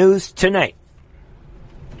biggest news tonight.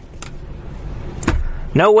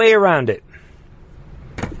 No way around it.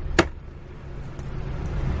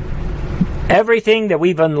 Everything that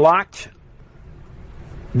we've unlocked,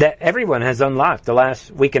 that everyone has unlocked the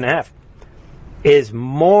last week and a half, is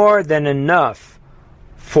more than enough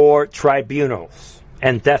for tribunals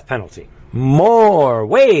and death penalty. More,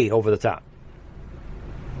 way over the top.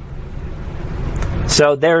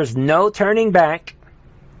 So there's no turning back.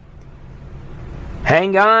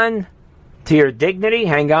 Hang on to your dignity.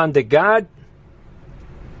 Hang on to God.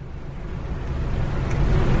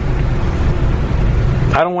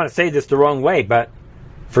 I don't want to say this the wrong way, but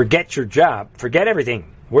forget your job. Forget everything.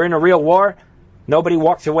 We're in a real war. Nobody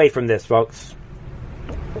walks away from this, folks.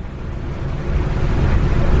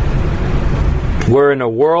 We're in a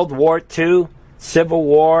World War II Civil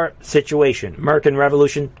War situation. American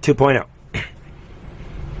Revolution 2.0.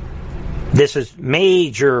 This is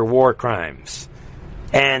major war crimes.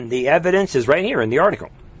 And the evidence is right here in the article.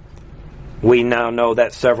 We now know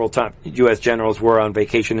that several top U.S. generals were on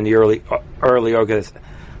vacation in the early August.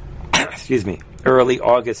 Early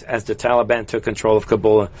August, as the Taliban took control of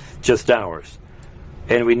Kabul just hours.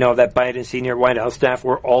 And we know that Biden senior White House staff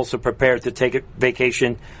were also prepared to take a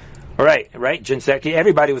vacation. Right, Jen Psaki,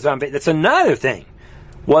 everybody was on vacation. That's another thing.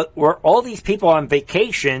 Were all these people on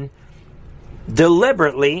vacation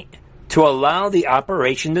deliberately to allow the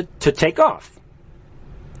operation to take off?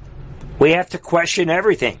 We have to question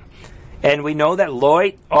everything. And we know that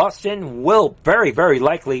Lloyd Austin will very, very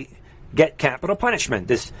likely get capital punishment.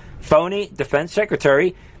 This phony defense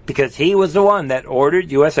secretary, because he was the one that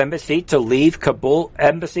ordered U.S. Embassy to leave Kabul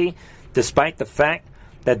Embassy despite the fact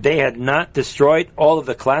that they had not destroyed all of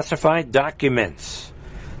the classified documents.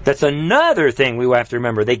 That's another thing we have to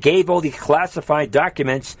remember. They gave all these classified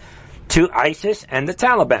documents to ISIS and the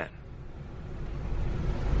Taliban.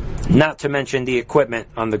 Not to mention the equipment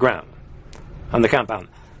on the ground, on the compound.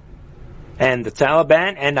 And the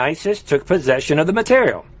Taliban and ISIS took possession of the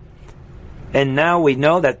material. And now we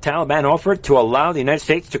know that Taliban offered to allow the United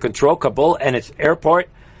States to control Kabul and its airport,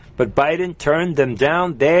 but Biden turned them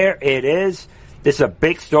down. There it is. This is a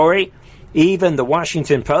big story. Even the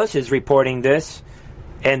Washington Post is reporting this.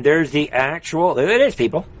 And there's the actual, there it is,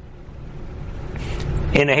 people.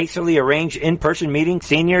 In a hastily arranged in-person meeting,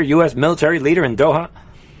 senior U.S. military leader in Doha,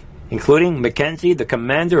 including McKenzie, the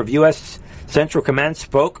commander of U.S. Central Command,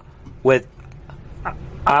 spoke with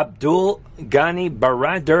Abdul Ghani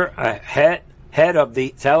Baradar, a head of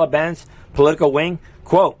the Taliban's political wing.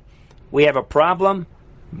 Quote, "We have a problem,"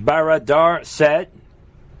 Baradar said.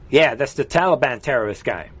 Yeah, that's the Taliban terrorist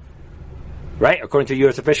guy. Right? According to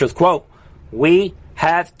U.S. officials, quote, "We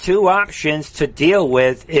have two options to deal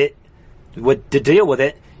with it.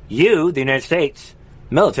 You, the United States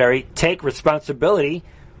military, take responsibility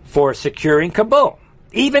for securing Kabul."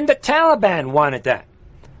 Even the Taliban wanted that.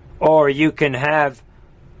 Or you have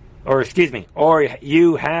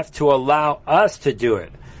to allow us to do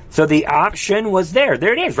it. So the option was there.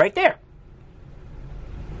 There it is, right there.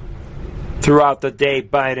 Throughout the day,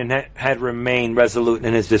 Biden had remained resolute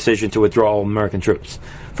in his decision to withdraw all American troops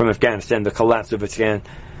from Afghanistan. The collapse of the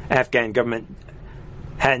Afghan government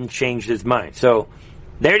hadn't changed his mind. So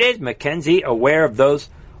there it is. McKenzie, aware of those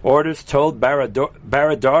orders, told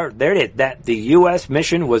Baradar, there it is, that the U.S.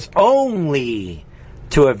 mission was only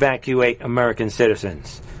to evacuate American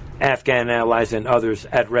citizens, Afghan allies, and others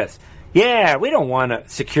at risk. Yeah, we don't want to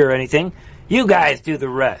secure anything. You guys do the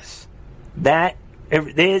rest. That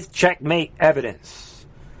is checkmate evidence.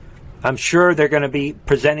 I'm sure they're going to be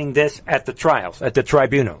presenting this at the trials, at the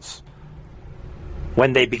tribunals,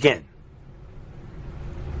 when they begin.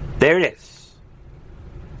 There it is.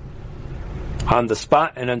 On the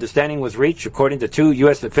spot, an understanding was reached. According to two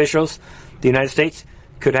U.S. officials, the United States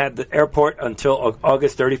could have the airport until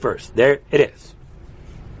August 31st. There it is.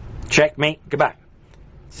 Checkmate, goodbye.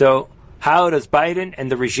 So, how does Biden and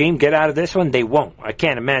the regime get out of this one? They won't. I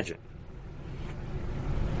can't imagine.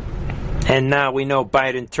 And now we know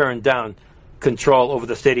Biden turned down control over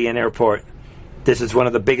the city and airport. This is one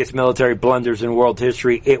of the biggest military blunders in world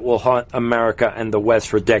history. It will haunt America and the West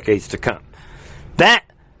for decades to come. That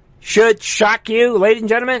should shock you, ladies and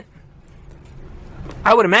gentlemen.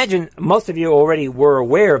 I would imagine most of you already were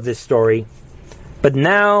aware of this story, but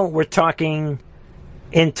now we're talking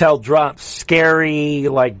intel drops, scary,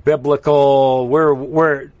 like biblical.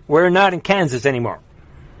 We're not in Kansas anymore.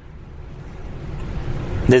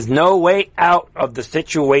 There's no way out of the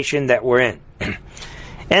situation that we're in.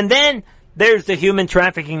 And then there's the human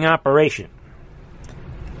trafficking operation.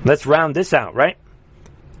 Let's round this out, right?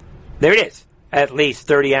 There it is. At least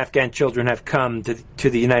 30 Afghan children have come to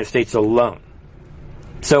the United States alone.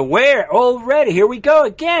 So where? Already, here we go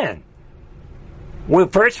again. Well,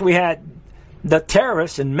 first we had the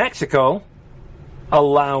terrorists in Mexico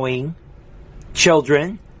allowing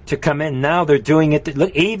children to come in. Now they're doing it.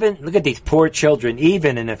 Look at these poor children.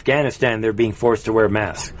 Even in Afghanistan, they're being forced to wear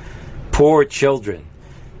masks. Poor children.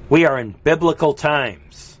 We are in biblical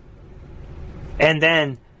times. And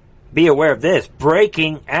then, be aware of this.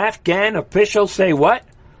 Breaking Afghan officials say what?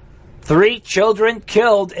 3 children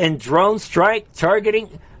killed in drone strike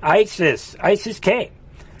targeting ISIS-K.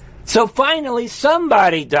 So finally,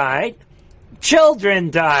 somebody died. Children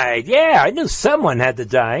died. Yeah, I knew someone had to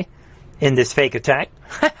die in this fake attack.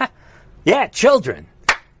 Yeah, children.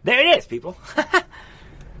 There it is, people.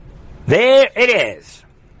 There it is.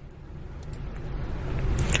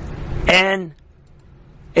 And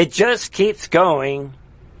it just keeps going.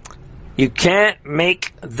 You can't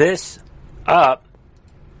make this up.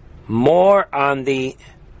 More on the...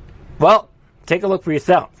 Well, take a look for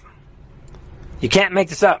yourself. You can't make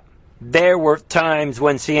this up. There were times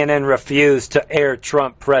when CNN refused to air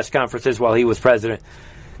Trump press conferences while he was president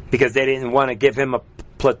because they didn't want to give him a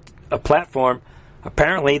platform.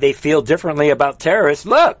 Apparently, they feel differently about terrorists.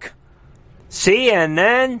 Look!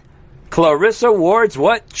 CNN, Clarissa Ward's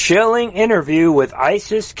what chilling interview with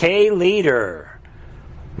ISIS-K leader.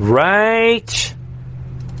 Right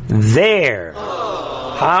there.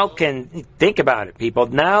 How can... Think about it, people.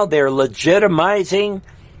 Now they're legitimizing...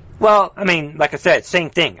 Well, I mean, like I said,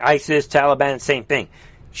 same thing. ISIS, Taliban, same thing.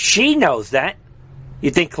 She knows that.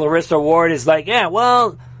 You think Clarissa Ward is like, yeah,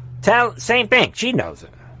 well, same thing. She knows it.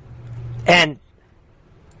 And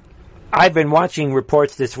I've been watching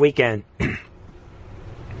reports this weekend.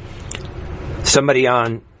 Somebody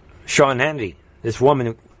on Sean Hannity, this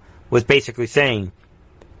woman was basically saying,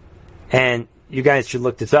 and you guys should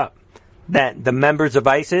look this up, that the members of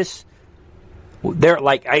ISIS, they're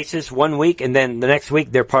like ISIS 1 week, and then the next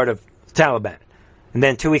week they're part of Taliban. And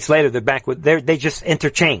then 2 weeks later they're back with, they just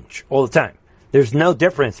interchange all the time. There's no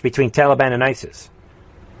difference between Taliban and ISIS.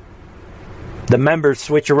 The members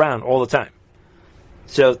switch around all the time.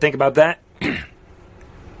 So think about that.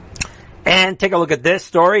 And take a look at this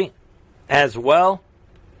story as well.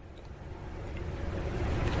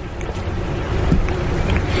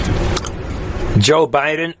 Joe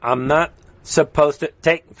Biden, I'm not supposed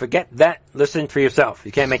to forget that. Listen for yourself.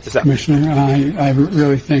 You can't make this up. Commissioner, I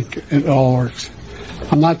really think it all works.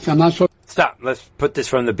 I'm not so. Stop. Let's put this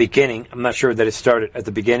from the beginning. I'm not sure that it started at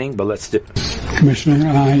the beginning, but let's do. Commissioner,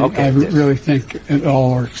 I really think it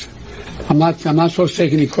all works. I'm not supposed to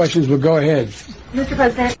take any questions, but go ahead. Mr.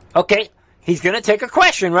 President. Okay. He's going to take a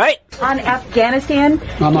question, right? On Afghanistan.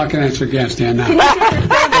 I'm not going to answer Afghanistan now.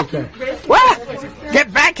 Okay. What?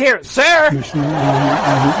 Get back here, sir. Commissioner,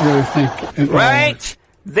 I really think it all right works.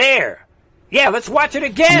 There. Yeah, let's watch it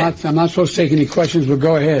again. I'm not supposed to take any questions, but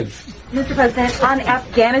go ahead. Mr. President, on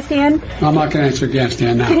Afghanistan. I'm not going to answer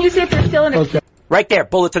Afghanistan now. Can you see if there's still an... Okay. Right there,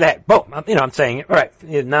 bullet to the head. Boom. I'm saying it. All right.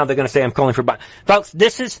 Now they're going to say I'm calling for Biden. Folks,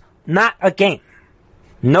 this is not a game.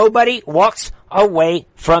 Nobody walks away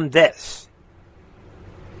from this.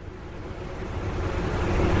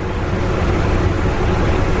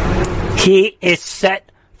 He is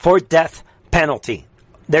set for death penalty.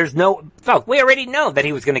 There's no... Folks, we already know that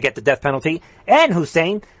he was going to get the death penalty. And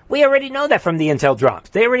Hussein, we already know that from the intel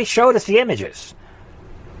drops. They already showed us the images.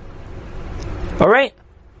 All right?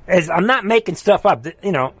 I'm not making stuff up,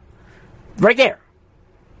 right there.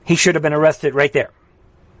 He should have been arrested right there.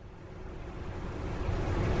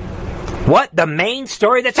 What? The main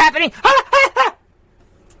story that's happening?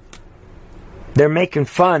 They're making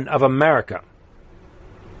fun of America.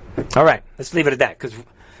 All right, let's leave it at that, because,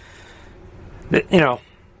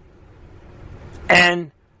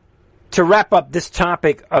 and to wrap up this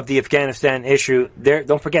topic of the Afghanistan issue,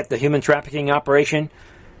 don't forget the human trafficking operation.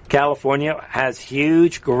 California has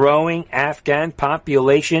huge growing Afghan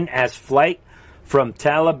population as flight from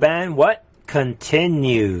Taliban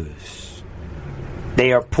continues.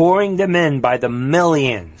 They are pouring them in by the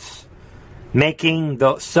millions, making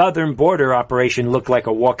the southern border operation look like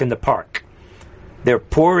a walk in the park. They're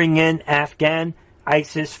pouring in Afghan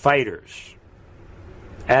ISIS fighters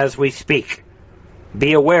as we speak.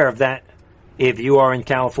 Be aware of that if you are in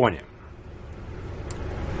California.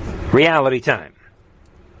 Reality time.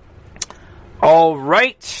 All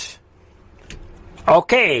right.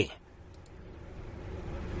 Okay.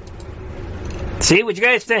 See what you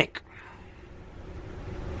guys think.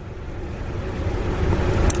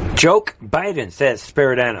 Joke Biden, says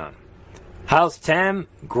Spirit Anon. House Tam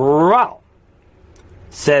Growl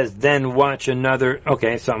says, then watch another.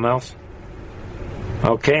 Okay, something else.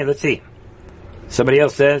 Okay, let's see. Somebody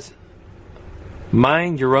else says,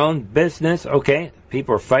 mind your own business. Okay,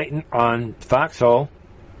 people are fighting on Foxhole.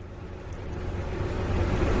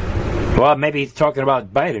 Well, maybe he's talking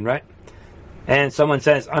about Biden, right? And someone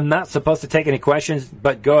says, I'm not supposed to take any questions,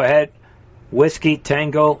 but go ahead. Whiskey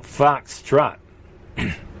Tango Foxtrot.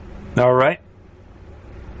 All right.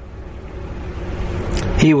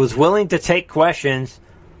 He was willing to take questions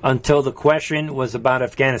until the question was about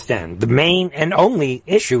Afghanistan. The main and only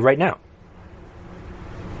issue right now.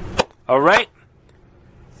 All right.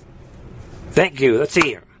 Thank you. Let's see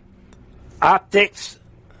here. Optics.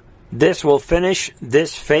 This will finish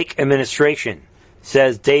this fake administration,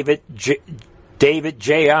 says David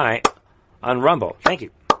J.I. on Rumble. Thank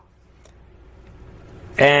you.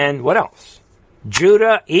 And what else?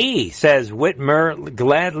 Judah E. says Whitmer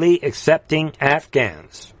gladly accepting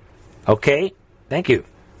Afghans. Okay, thank you.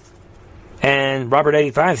 And Robert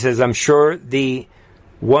 85 says, I'm sure the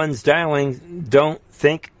ones dialing don't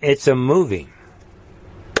think it's a movie.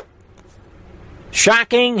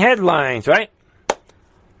 Shocking headlines, right?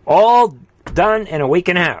 All done in a week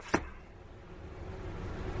and a half.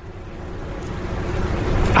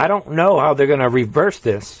 I don't know how they're going to reverse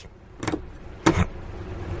this.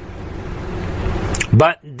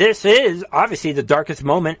 But this is obviously the darkest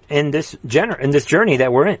moment in this journey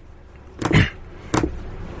that we're in.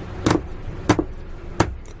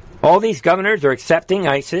 All these governors are accepting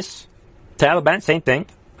ISIS, Taliban, same thing.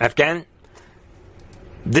 Afghan,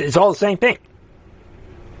 it's all the same thing.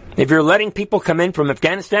 If you're letting people come in from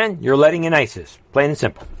Afghanistan, you're letting in ISIS. Plain and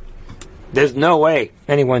simple. There's no way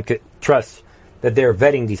anyone could trust that they're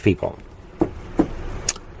vetting these people.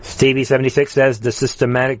 Stevie76 says the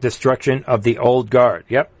systematic destruction of the old guard.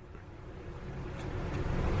 Yep.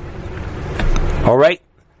 All right.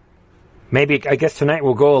 Maybe, I guess tonight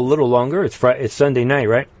we'll go a little longer. It's Sunday night,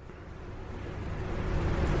 right?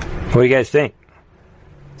 What do you guys think?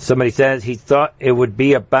 Somebody says he thought it would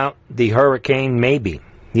be about the hurricane, maybe.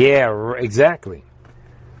 Yeah, exactly.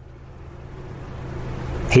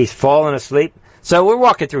 He's fallen asleep. So we're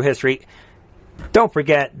walking through history. Don't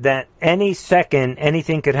forget that any second,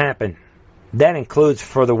 anything could happen. That includes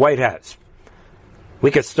for the White House. We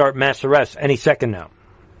could start mass arrests any second now.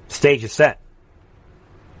 Stage is set.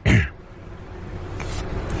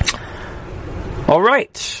 All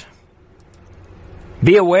right.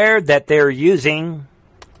 Be aware that they're using...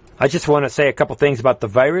 I just want to say a couple things about the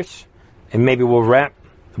virus, and maybe we'll wrap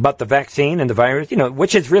about the vaccine and the virus,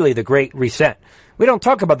 which is really the Great Reset. We don't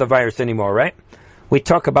talk about the virus anymore, right? We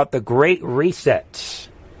talk about the Great Reset.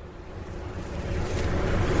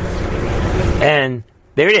 And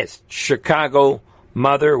there it is. Chicago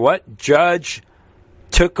mother, what? Judge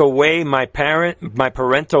took away my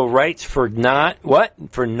parental rights for not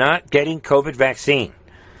getting COVID vaccine.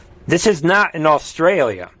 This is not in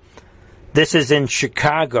Australia. This is in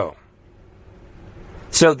Chicago.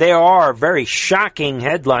 So there are very shocking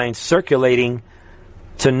headlines circulating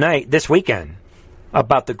this weekend,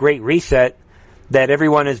 about the Great Reset that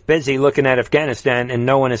everyone is busy looking at Afghanistan and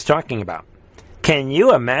no one is talking about. Can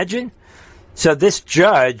you imagine? So this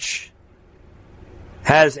judge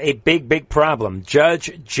has a big, big problem.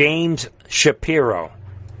 Judge James Shapiro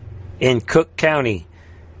in Cook County.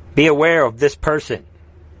 Be aware of this person.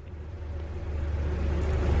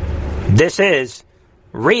 This is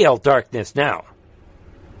real darkness now.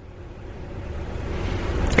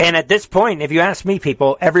 And at this point, if you ask me,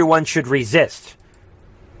 people, everyone should resist.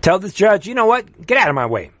 Tell this judge, you know what? Get out of my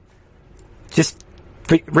way. Just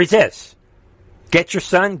resist. Get your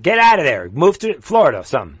son, get out of there. Move to Florida or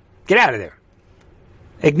something. Get out of there.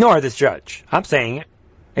 Ignore this judge. I'm saying it.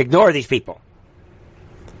 Ignore these people.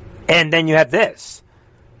 And then you have this.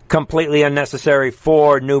 Completely unnecessary.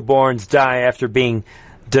 4 newborns die after being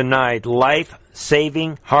denied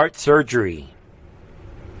life-saving heart surgery.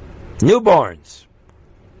 Newborns.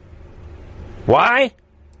 Why?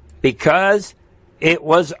 Because it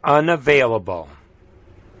was unavailable.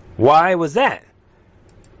 Why was that?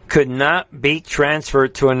 Could not be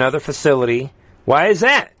transferred to another facility. Why is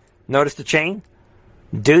that? Notice the chain?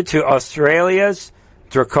 Due to Australia's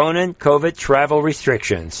draconian COVID travel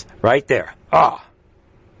restrictions. Right there.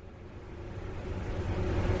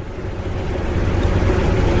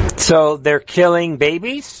 So they're killing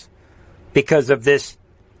babies because of this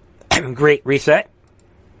Great Reset.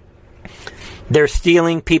 They're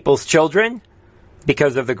stealing people's children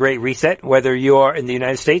because of the Great Reset, whether you are in the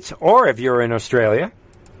United States or if you're in Australia.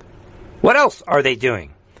 What else are they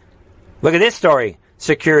doing? Look at this story.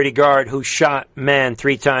 Security guard who shot man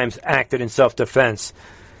 3 times acted in self-defense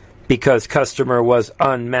because customer was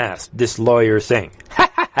unmasked, this lawyer is saying.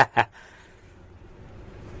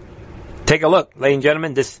 Take a look, ladies and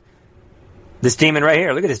gentlemen. This demon right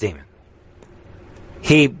here. Look at this demon.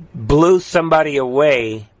 He blew somebody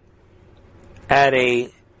away at a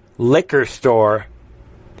liquor store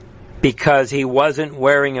because he wasn't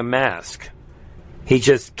wearing a mask. He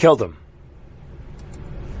just killed him.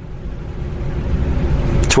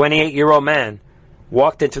 28-year-old man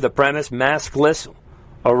walked into the premise maskless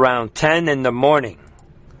around 10 in the morning.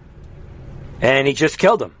 And he just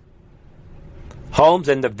killed him. Holmes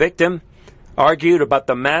and the victim argued about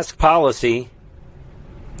the mask policy,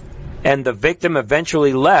 and the victim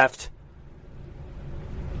eventually left.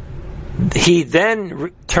 He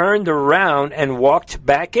then turned around and walked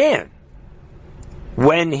back in.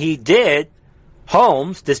 When he did,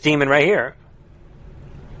 Holmes, this demon right here,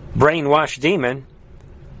 brainwashed demon,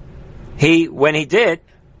 when he did,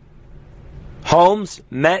 Holmes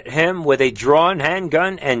met him with a drawn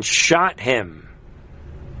handgun and shot him.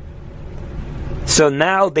 So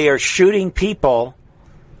now they are shooting people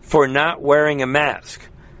for not wearing a mask.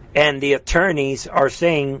 And the attorneys are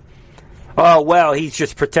saying, oh, well, he's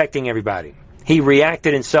just protecting everybody. He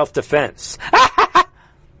reacted in self-defense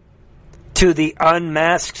to the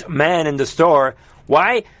unmasked man in the store.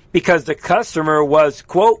 Why? Because the customer was,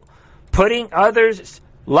 quote, putting others'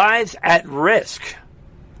 lives at risk.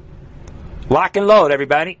 Lock and load,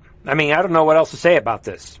 everybody. I mean, I don't know what else to say about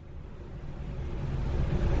this.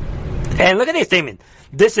 And look at this statement.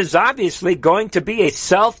 This is obviously going to be a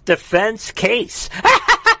self-defense case.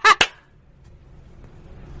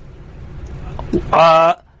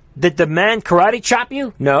 Did the man karate chop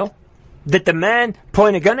you? No. Did the man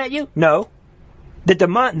point a gun at you? No. Did the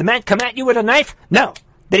man come at you with a knife? No.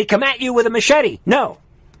 Did he come at you with a machete? No.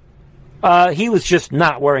 He was just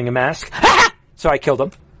not wearing a mask. So I killed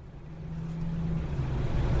him.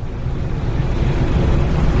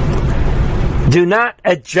 Do not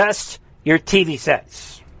adjust your TV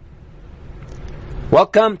sets.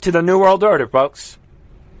 Welcome to the New World Order, folks.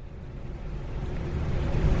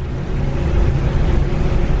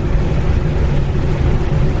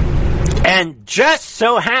 And just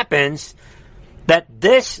so happens that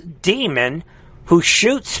this demon who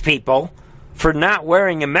shoots people for not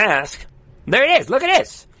wearing a mask, there it is, look at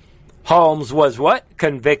this. Holmes was what?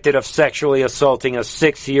 Convicted of sexually assaulting a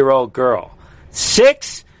 6-year-old girl.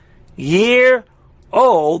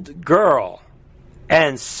 6-year-old girl.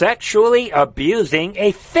 And sexually abusing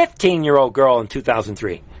a 15-year-old girl in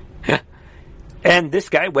 2003. And this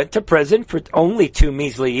guy went to prison for only 2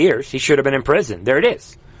 measly years. He should have been in prison. There it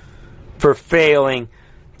is. For failing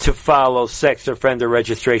to follow sex offender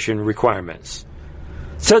registration requirements.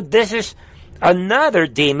 So this is another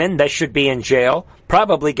demon that should be in jail.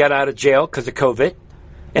 Probably got out of jail because of COVID.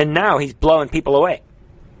 And now he's blowing people away.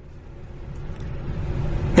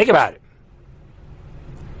 Think about it.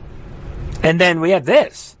 And then we have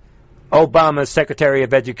this. Obama's Secretary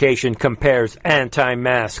of Education compares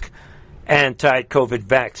anti-mask, anti-COVID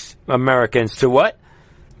vax Americans to what?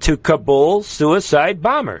 To Kabul suicide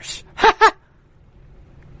bombers.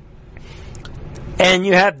 And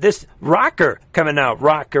you have this rocker coming out,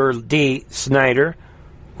 Rocker D. Snyder,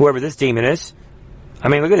 whoever this demon is. I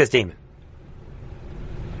mean, look at this demon.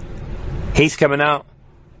 He's coming out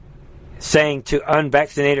saying to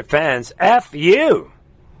unvaccinated fans, F you.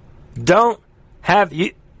 Don't have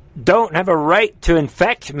a right to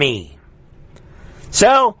infect me.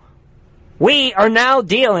 So, we are now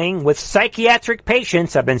dealing with psychiatric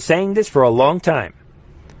patients. I've been saying this for a long time.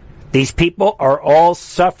 These people are all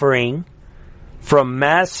suffering from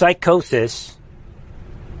mass psychosis,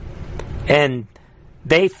 and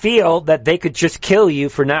they feel that they could just kill you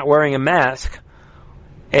for not wearing a mask.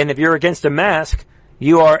 And if you're against a mask,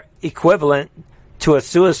 you are equivalent to a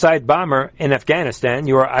suicide bomber in Afghanistan.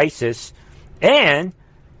 You are ISIS, and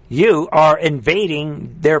you are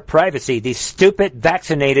invading their privacy. These stupid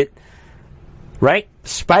vaccinated, right,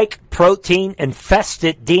 spike protein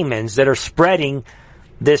infested demons that are spreading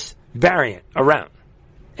this variant around.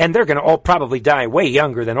 And they're going to all probably die way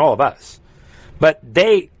younger than all of us. But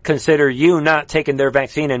they consider you not taking their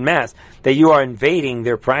vaccine en masse, that you are invading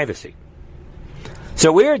their privacy.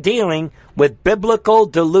 So we're dealing with biblical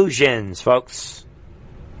delusions, folks.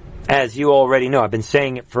 As you already know, I've been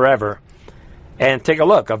saying it forever. And take a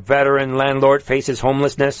look. A veteran landlord faces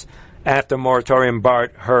homelessness after moratorium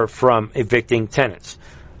barred her from evicting tenants.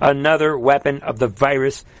 Another weapon of the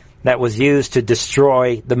virus that was used to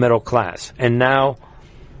destroy the middle class. And now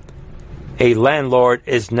a landlord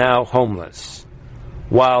is now homeless,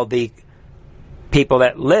 while the people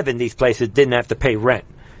that live in these places didn't have to pay rent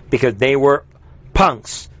because they were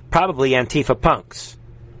punks, probably Antifa punks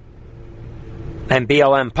and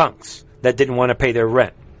BLM punks that didn't want to pay their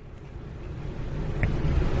rent.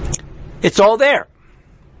 It's all there.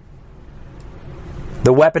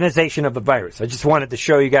 The weaponization of the virus. I just wanted to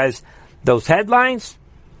show you guys those headlines.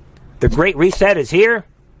 The Great Reset is here.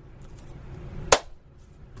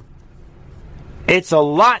 It's a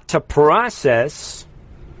lot to process.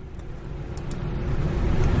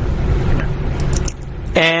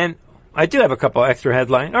 And I do have a couple extra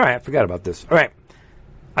headlines. All right, I forgot about this. All right.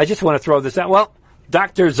 I just want to throw this out. Well,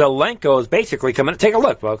 Dr. Zelenko is basically coming. Take a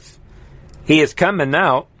look, folks. He is coming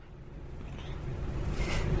out.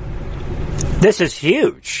 This is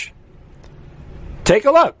huge. Take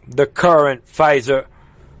a look. The current Pfizer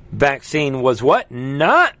vaccine was what?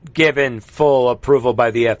 Not given full approval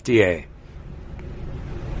by the FDA.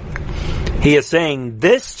 He is saying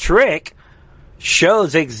this trick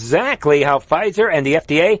shows exactly how Pfizer and the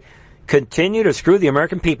FDA continue to screw the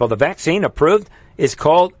American people. The vaccine approved is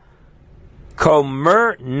called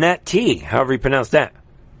Comirnaty, however you pronounce that.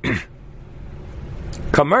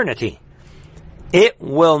 Comirnaty. It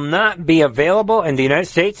will not be available in the United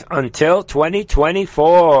States until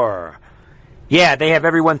 2024. Yeah, they have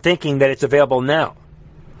everyone thinking that it's available now.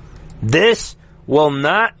 This will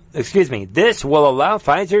allow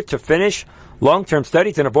Pfizer to finish long-term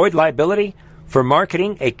studies and avoid liability for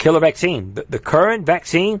marketing a killer vaccine. The current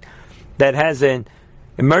vaccine that has an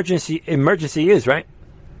emergency use, right?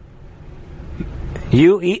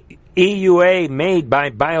 EUA made by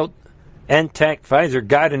BioNTech Pfizer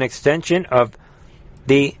got an extension of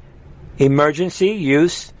the emergency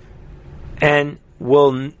use, and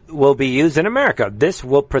will be used in America. This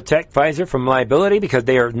will protect Pfizer from liability because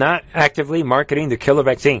they are not actively marketing the killer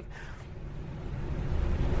vaccine.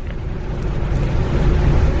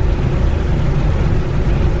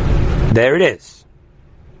 There it is.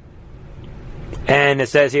 And it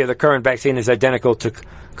says here the current vaccine is identical to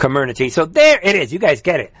Comirnaty. So there it is. You guys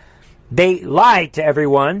get it. They lied to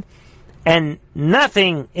everyone, and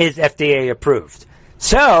nothing is FDA approved.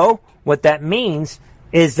 So what that means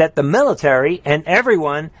is that the military and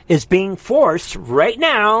everyone is being forced right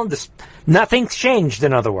now. Nothing's changed,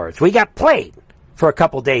 in other words. We got played for a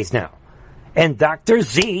couple days now. And Dr.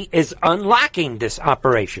 Z is unlocking this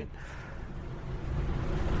operation.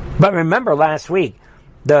 But remember last week,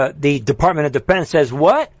 the Department of Defense says,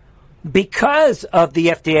 what? Because of the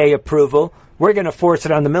FDA approval, we're going to force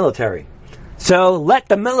it on the military. So let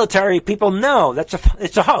the military people know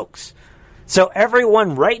it's a hoax. So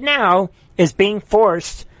everyone right now is being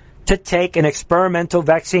forced to take an experimental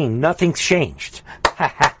vaccine. Nothing's changed.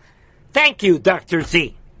 Thank you, Dr.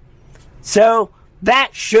 Z. So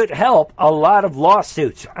that should help a lot of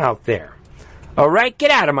lawsuits out there. All right,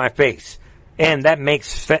 get out of my face. And that makes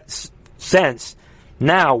sense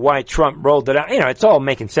now why Trump rolled it out. You know, it's all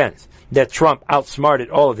making sense that Trump outsmarted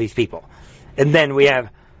all of these people. And then we have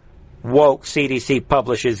woke CDC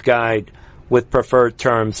publishes guide with preferred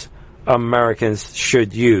terms Americans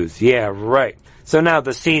should use. Yeah, right. So now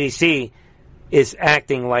the CDC is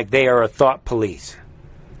acting like they are a thought police.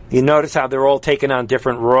 You notice how they're all taking on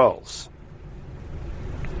different roles.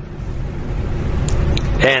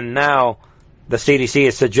 And now the CDC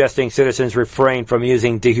is suggesting citizens refrain from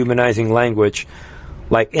using dehumanizing language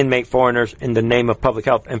like inmate foreigners in the name of public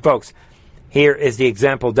health. And folks, here is the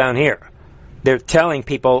example down here. They're telling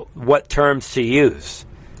people what terms to use.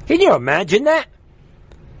 Can you imagine that?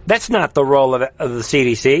 That's not the role of the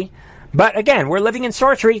CDC. But again, we're living in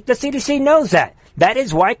sorcery. The CDC knows that. That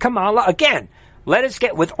is why Kamala, again, let us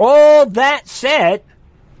get, with all that said,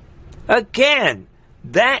 again,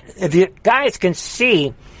 that, if you guys can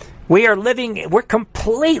see, we're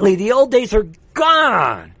completely, the old days are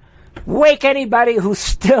gone. Wake anybody who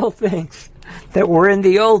still thinks that we're in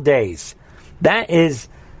the old days. That is,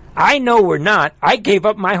 I know we're not. I gave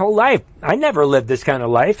up my whole life. I never lived this kind of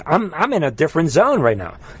life. I'm in a different zone right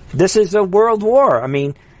now. This is a world war. I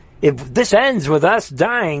mean, if this ends with us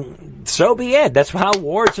dying, so be it. That's how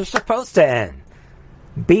wars are supposed to end.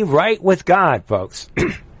 Be right with God, folks.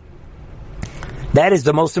 That is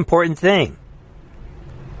the most important thing.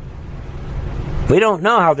 We don't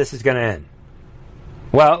know how this is going to end.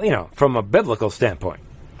 Well, you know, from a biblical standpoint.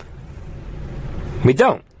 We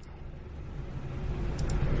don't.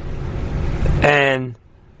 And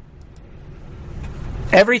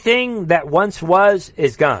everything that once was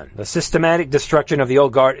is gone. The systematic destruction of the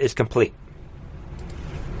old guard is complete.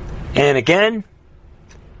 And again,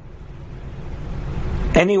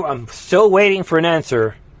 I'm still waiting for an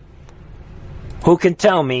answer. Who can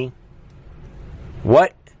tell me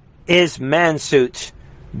what is Mansuit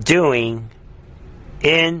doing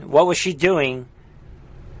what was she doing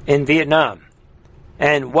in Vietnam?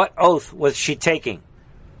 And what oath was she taking?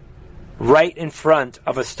 Right in front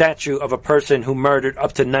of a statue of a person who murdered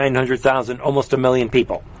up to 900,000, almost 1 million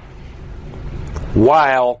people.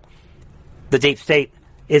 While the deep state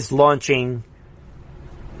is launching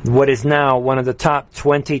what is now one of the top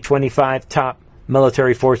 20, 25 top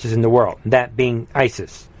military forces in the world, that being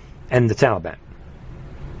ISIS and the Taliban.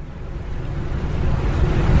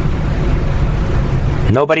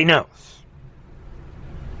 Nobody knows.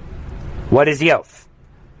 What is the oath?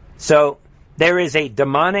 So there is a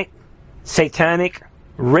demonic, satanic,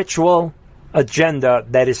 ritual agenda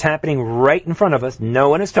that is happening right in front of us. No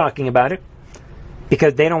one is talking about it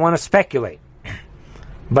because they don't want to speculate.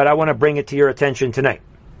 But I want to bring it to your attention tonight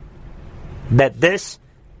that this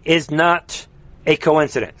is not a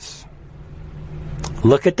coincidence.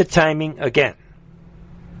 Look at the timing again.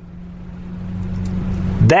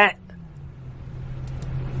 That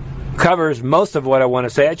covers most of what I want to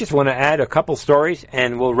say. I just want to add a couple stories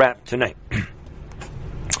and we'll wrap tonight.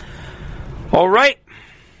 All right.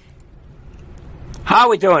 How are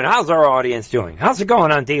we doing? How's our audience doing? How's it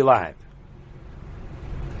going on D Live?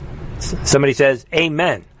 Somebody says,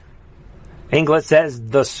 amen. Inglet says,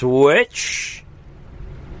 the switch.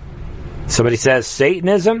 Somebody says,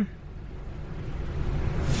 Satanism.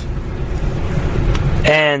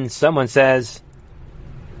 And someone says,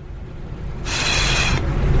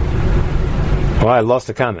 well, I lost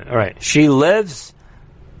the comment. All right. She loves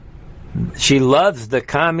the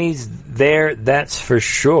commies there, that's for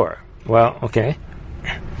sure. Well, okay.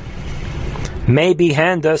 Maybe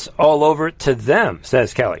hand us all over to them,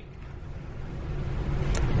 says Kelly.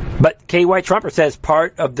 But KY Trumper says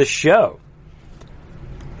part of the show.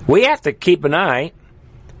 We have to keep an eye.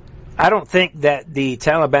 I don't think that the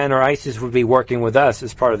Taliban or ISIS would be working with us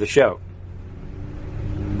as part of the show.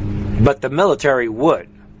 But the military would,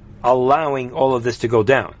 allowing all of this to go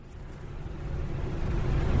down.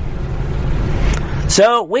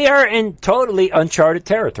 So we are in totally uncharted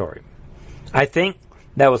territory. I think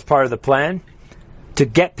that was part of the plan, to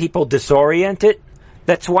get people disoriented.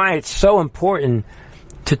 That's why it's so important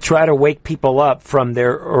to try to wake people up from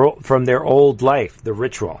their old life, the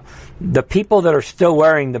ritual. The people that are still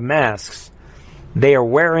wearing the masks, they are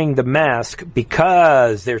wearing the mask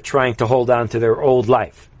because they're trying to hold on to their old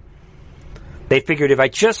life. They figured if I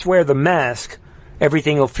just wear the mask,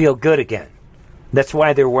 everything will feel good again. That's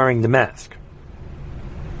why they're wearing the mask.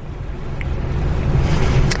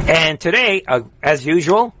 And today, as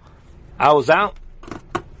usual, I was out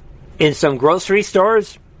in some grocery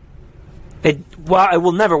stores. I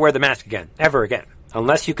will never wear the mask again, ever again.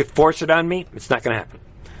 Unless you could force it on me, it's not going to happen.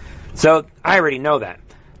 So I already know that.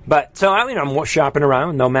 But so I'm shopping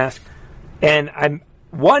around, no mask, and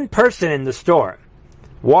one person in the store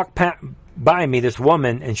walked by me, this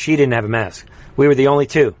woman, and she didn't have a mask. We were the only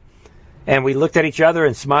two, and we looked at each other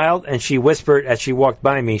and smiled. And she whispered as she walked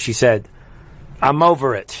by me. She said, "I'm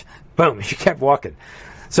over it." Boom. She kept walking.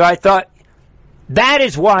 So I thought, that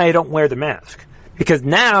is why I don't wear the mask, because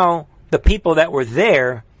now the people that were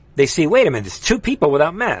there, they see, wait a minute, there's two people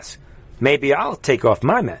without masks. Maybe I'll take off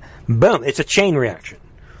my mask. Boom. It's a chain reaction.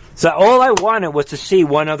 So all I wanted was to see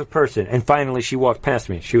one other person. And finally she walked past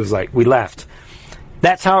me. She was like, we laughed.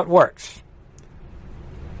 That's how it works.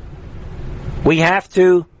 We have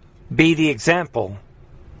to be the example.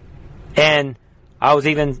 And I was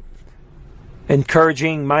even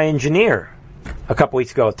encouraging my engineer a couple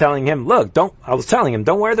weeks ago, telling him, look, don't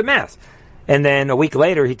wear the mask. And then a week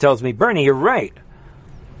later, he tells me, Bernie, you're right.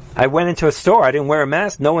 I went into a store. I didn't wear a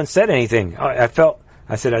mask. No one said anything. I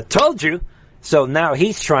said, I told you. So now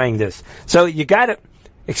he's trying this. So you got to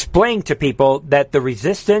explain to people that the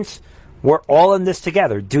resistance, we're all in this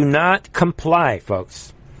together. Do not comply,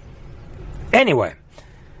 folks. Anyway,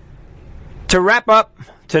 to wrap up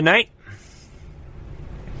tonight,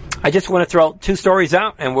 I just want to throw two stories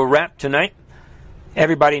out and we'll wrap tonight.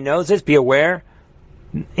 Everybody knows this. Be aware.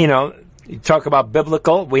 You talk about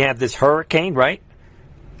biblical. We have this hurricane, right?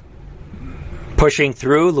 Pushing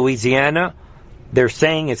through Louisiana. They're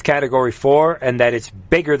saying it's Category 4 and that it's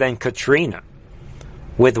bigger than Katrina,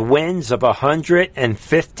 with winds of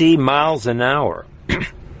 150 miles an hour.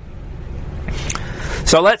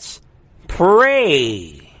 So let's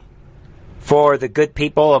pray for the good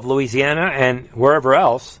people of Louisiana and wherever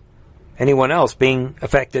else, anyone else being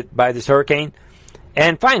affected by this hurricane.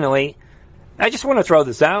 And finally, I just want to throw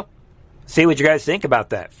this out. See what you guys think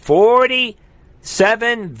about that.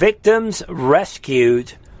 47 victims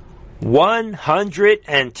rescued,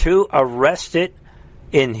 102 arrested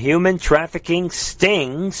in human trafficking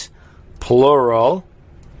stings, plural.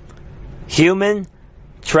 Human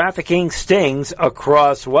trafficking stings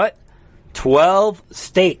across what? 12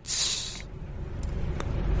 states.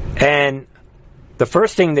 And the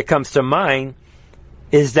first thing that comes to mind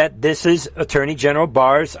is that this is Attorney General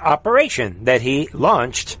Barr's operation that he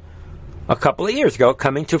launched a couple of years ago,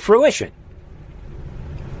 coming to fruition.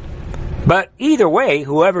 But either way,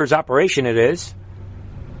 whoever's operation it is,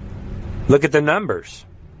 look at the numbers.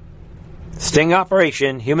 Sting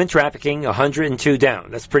operation, human trafficking, 102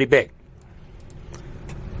 down. That's pretty big.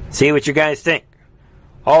 See what you guys think.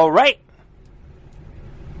 All right.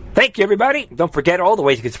 Thank you, everybody. Don't forget all the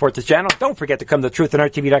ways you can support this channel. Don't forget to come to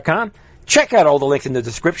truthandrtv.com. Check out all the links in the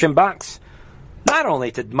description box. Not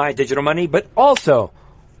only to My Digital Money, but also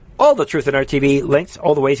all the Truth and Art TV links,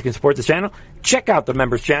 all the ways you can support this channel. Check out the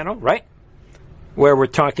members channel, right? Where we're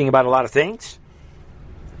talking about a lot of things.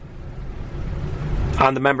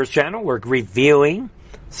 On the members channel, we're reviewing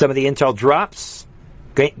some of the Intel drops,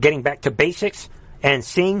 getting back to basics, and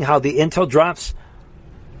seeing how the Intel drops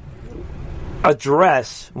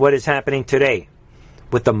address what is happening today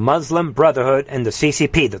with the Muslim Brotherhood and the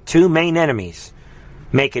CCP, the two main enemies,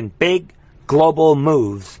 making big global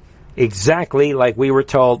moves exactly like we were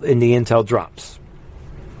told in the Intel drops.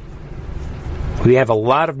 We have a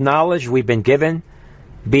lot of knowledge we've been given.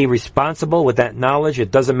 Be responsible with that knowledge.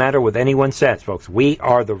 It doesn't matter what anyone says, folks. We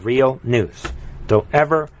are the real news. Don't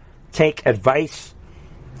ever take advice,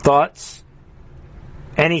 thoughts,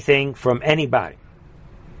 anything from anybody.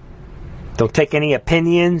 Don't take any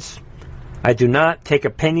opinions. I do not take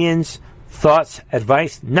opinions, thoughts,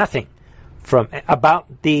 advice, nothing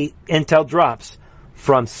about the Intel drops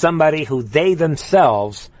from somebody who they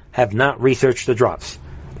themselves have not researched the drops.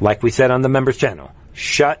 Like we said on the members channel,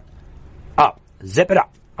 shut Zip it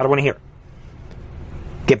up. I don't want to hear it.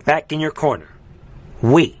 Get back in your corner.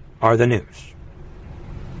 We are the news.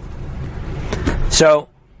 So,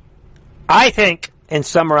 I think, in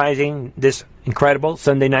summarizing this incredible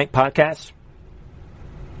Sunday night podcast,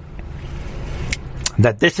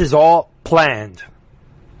 that this is all planned.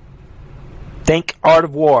 Think Art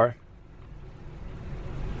of War.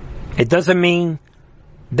 It doesn't mean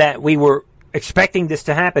that we were expecting this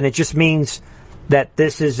to happen. It just means that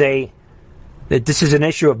this is an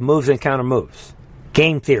issue of moves and counter moves.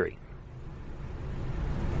 Game theory.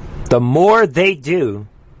 The more they do,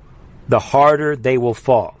 the harder they will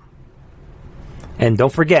fall. And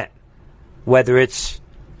don't forget, whether it's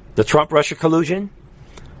the Trump-Russia collusion,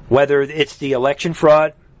 whether it's the election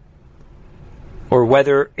fraud, or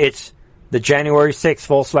whether it's the January 6th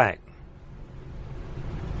false flag.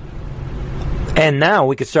 And now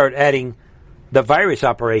we could start adding the virus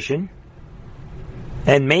operation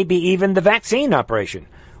and maybe even the vaccine operation.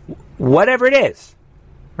 Whatever it is.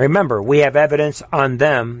 Remember, we have evidence on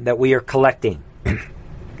them that we are collecting.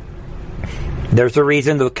 There's a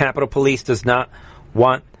reason the Capitol Police does not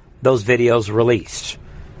want those videos released.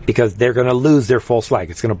 Because they're going to lose their false flag.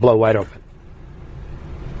 It's going to blow wide open.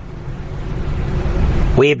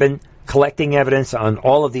 We've been collecting evidence on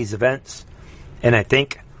all of these events. And I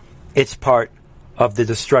think it's part of the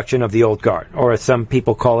destruction of the old guard. Or as some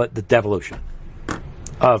people call it, the devolution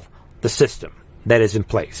of the system that is in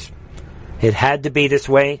place. It had to be this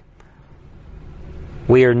way.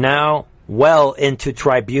 We are now well into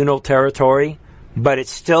tribunal territory, but it's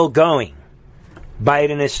still going.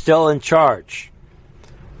 Biden is still in charge.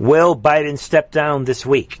 Will Biden step down this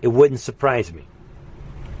week? It wouldn't surprise me.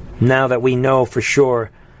 Now that we know for sure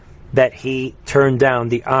that he turned down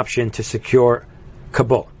the option to secure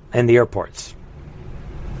Kabul and the airports.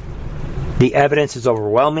 The evidence is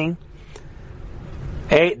overwhelming.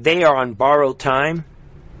 They are on borrowed time.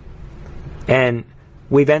 And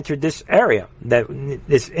we've entered this area that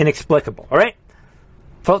is inexplicable. All right?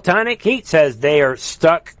 Photonic Heat says they are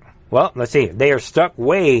stuck. Well, let's see. They are stuck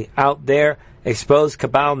way out there. Exposed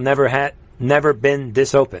cabal never been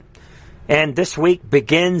this open. And this week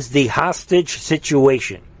begins the hostage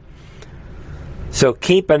situation. So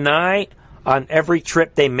keep an eye on every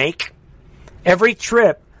trip they make. Every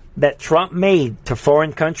trip that Trump made to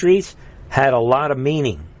foreign countries had a lot of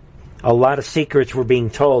meaning. A lot of secrets were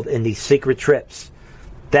being told in these secret trips.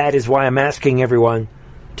 That is why I'm asking everyone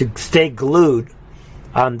to stay glued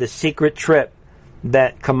on the secret trip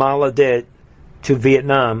that Kamala did to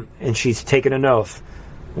Vietnam, and she's taken an oath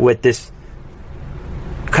with this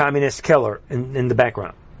communist killer in the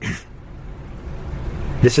background.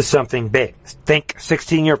 This is something big. Think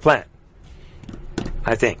 16-year plan,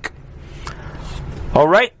 I think. All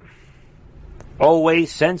right.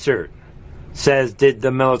 Always censored says, did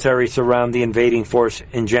the military surround the invading force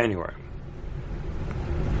in January?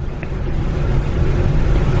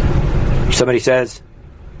 Somebody says,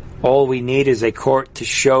 all we need is a court to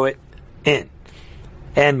show it in.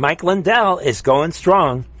 And Mike Lindell is going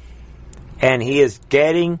strong, and he is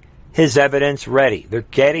getting his evidence ready. They're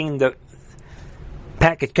getting the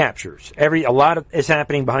packet captures. A lot is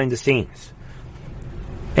happening behind the scenes.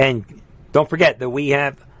 And don't forget that we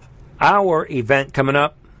have our event coming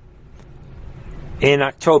up in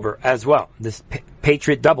October as well. This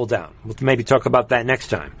Patriot Double Down. We'll maybe talk about that next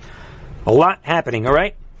time. A lot happening, all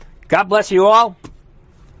right? God bless you all.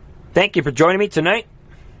 Thank you for joining me tonight.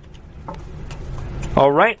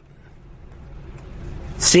 All right.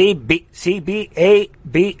 CBAB,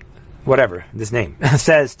 whatever this name,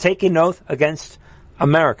 says, take an oath against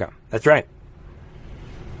America. That's right.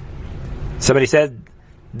 Somebody said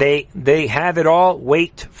they have it all.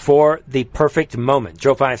 Wait for the perfect moment.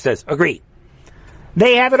 Joe 5 says, agreed.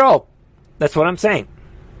 They have it all. That's what I'm saying.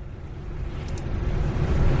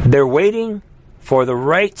 They're waiting for the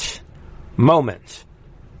right moment.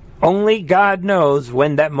 Only God knows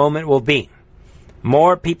when that moment will be.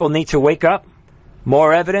 More people need to wake up.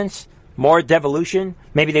 More evidence. More devolution.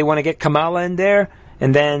 Maybe they want to get Kamala in there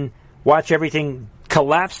and then watch everything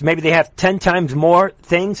collapse. Maybe they have 10 times more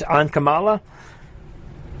things on Kamala.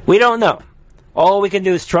 We don't know. All we can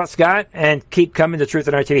do is trust God and keep coming to Truth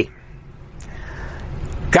in Our TV.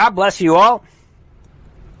 God bless you all.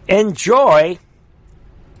 Enjoy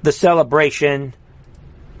the celebration,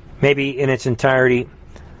 maybe in its entirety.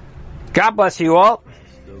 God bless you all.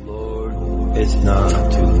 The Lord is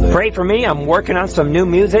not too late. Pray for me. I'm working on some new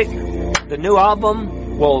music. The new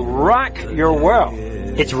album will rock your world.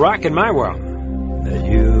 It's rocking my world.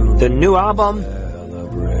 The new album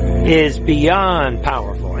is beyond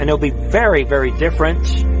powerful, and it'll be very, very different.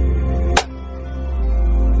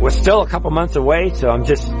 We're still a couple months away, so I'm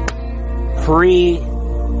just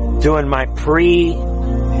doing my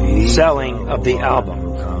pre-selling of the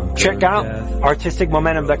album. Check out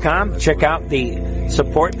artisticmomentum.com. Check out the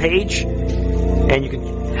support page, and you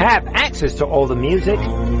can have access to all the music.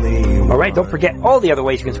 All right, don't forget all the other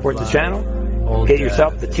ways you can support the channel. Get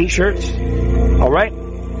yourself the t-shirts. All right.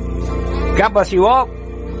 God bless you all.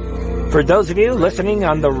 For those of you listening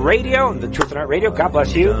on the radio, the Truth and Art Radio, God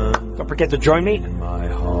bless you. Don't forget to join me.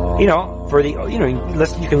 You know, for the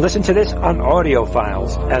you can listen to this on audio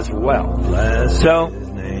files as well. So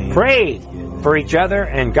pray for each other,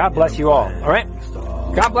 and God bless you all. All right.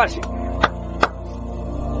 God bless you.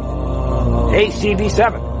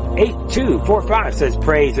 ACV7 8245 says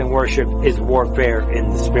praise and worship is warfare in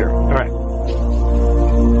the spirit. All right.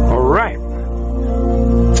 All right.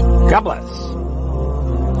 God bless.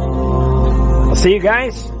 I'll see you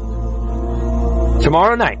guys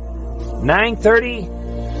tomorrow night,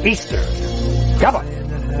 9:30 Eastern. God bless. In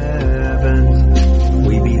the heavens,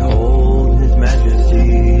 we behold His majesty.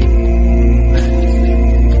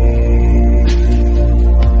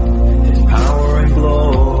 His power and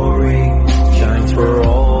glory shines for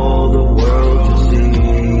all the world to see.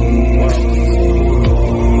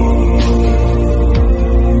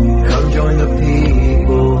 Come join the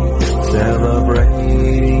people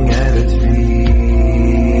celebrating at His feet.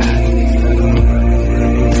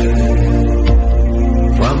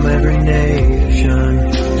 From every nation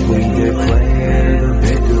we declare the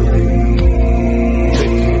victory.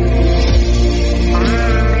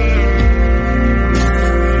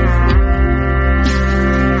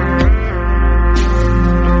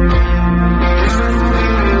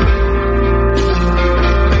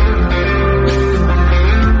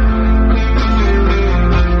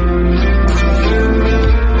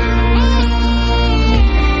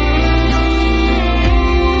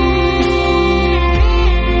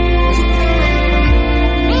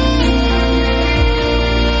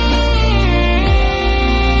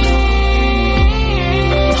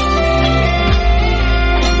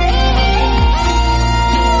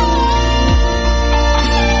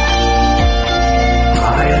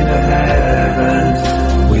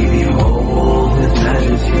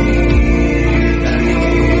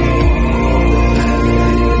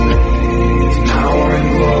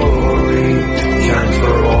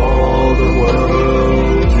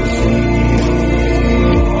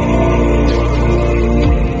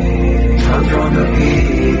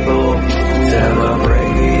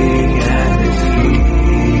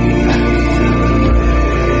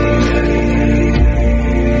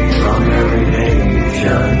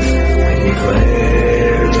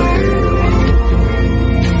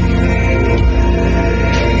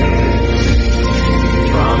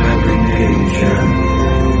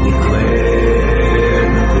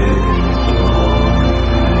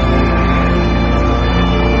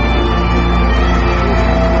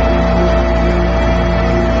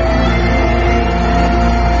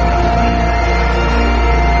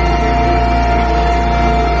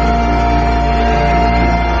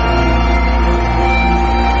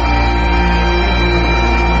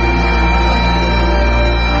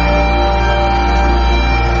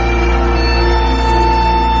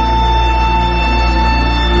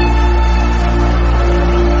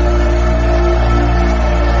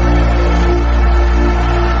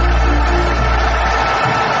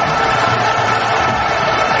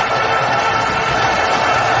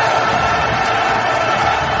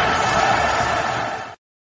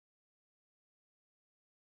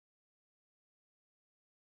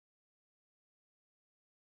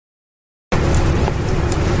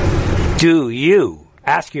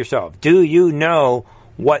 Ask yourself, do you know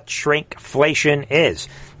what shrinkflation is?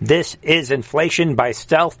 This is inflation by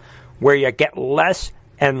stealth, where you get less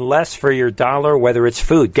and less for your dollar, whether it's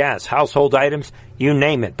food, gas, household items, you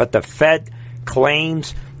name it. But the Fed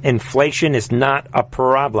claims inflation is not a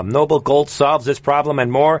problem. Noble Gold solves this problem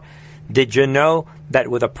and more. Did you know that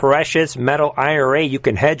with a precious metal IRA, you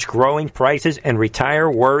can hedge growing prices and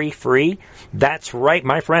retire worry-free? That's right,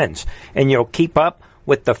 my friends. And you'll keep up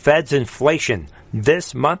with the Fed's inflation.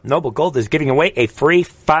 This month, Noble Gold is giving away a free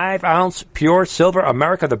 5-ounce pure silver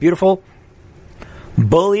America the Beautiful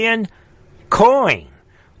bullion coin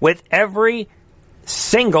with every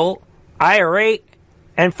single IRA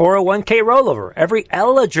and 401k rollover. Every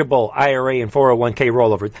eligible IRA and 401k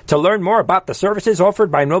rollover. To learn more about the services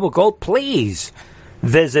offered by Noble Gold, please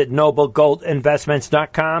visit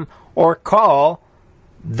noblegoldinvestments.com or call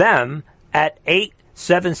them at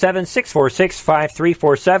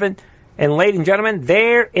 877-646-5347. And ladies and gentlemen,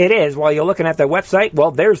 there it is. While you're looking at the website,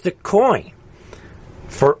 well, there's the coin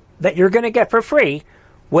that you're going to get for free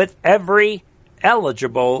with every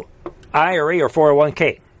eligible IRA or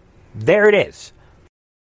 401k. There it is.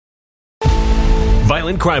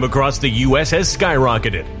 Violent crime across the U.S. has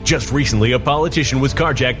skyrocketed. Just recently, a politician was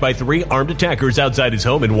carjacked by 3 armed attackers outside his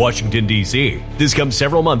home in Washington, D.C. This comes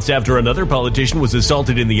several months after another politician was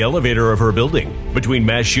assaulted in the elevator of her building. Between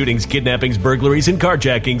mass shootings, kidnappings, burglaries, and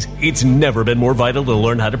carjackings, it's never been more vital to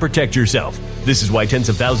learn how to protect yourself. This is why tens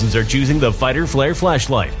of thousands are choosing the Fighter Flare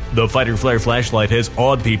flashlight. The Fighter Flare flashlight has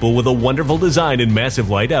awed people with a wonderful design and massive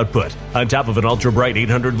light output. On top of an ultra-bright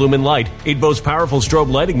 800-lumen light, it boasts powerful strobe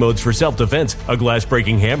lighting modes for self-defense, a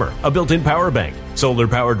glass-breaking hammer, a built-in power bank,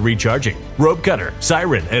 solar-powered recharging, rope cutter,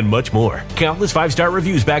 siren, and much more. Countless 5-star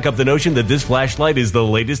reviews back up the notion that this flashlight is the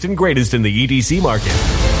latest and greatest in the EDC market.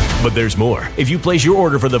 But there's more. If you place your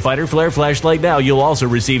order for the Fighter Flare flashlight now, you'll also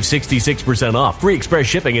receive 66% off, free express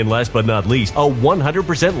shipping, and last but not least, a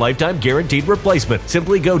 100% lifetime guaranteed replacement.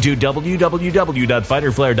 Simply go to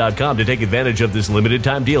www.fighterflare.com to take advantage of this limited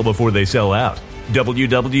time deal before they sell out.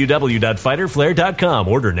 www.fighterflare.com.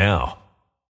 Order now.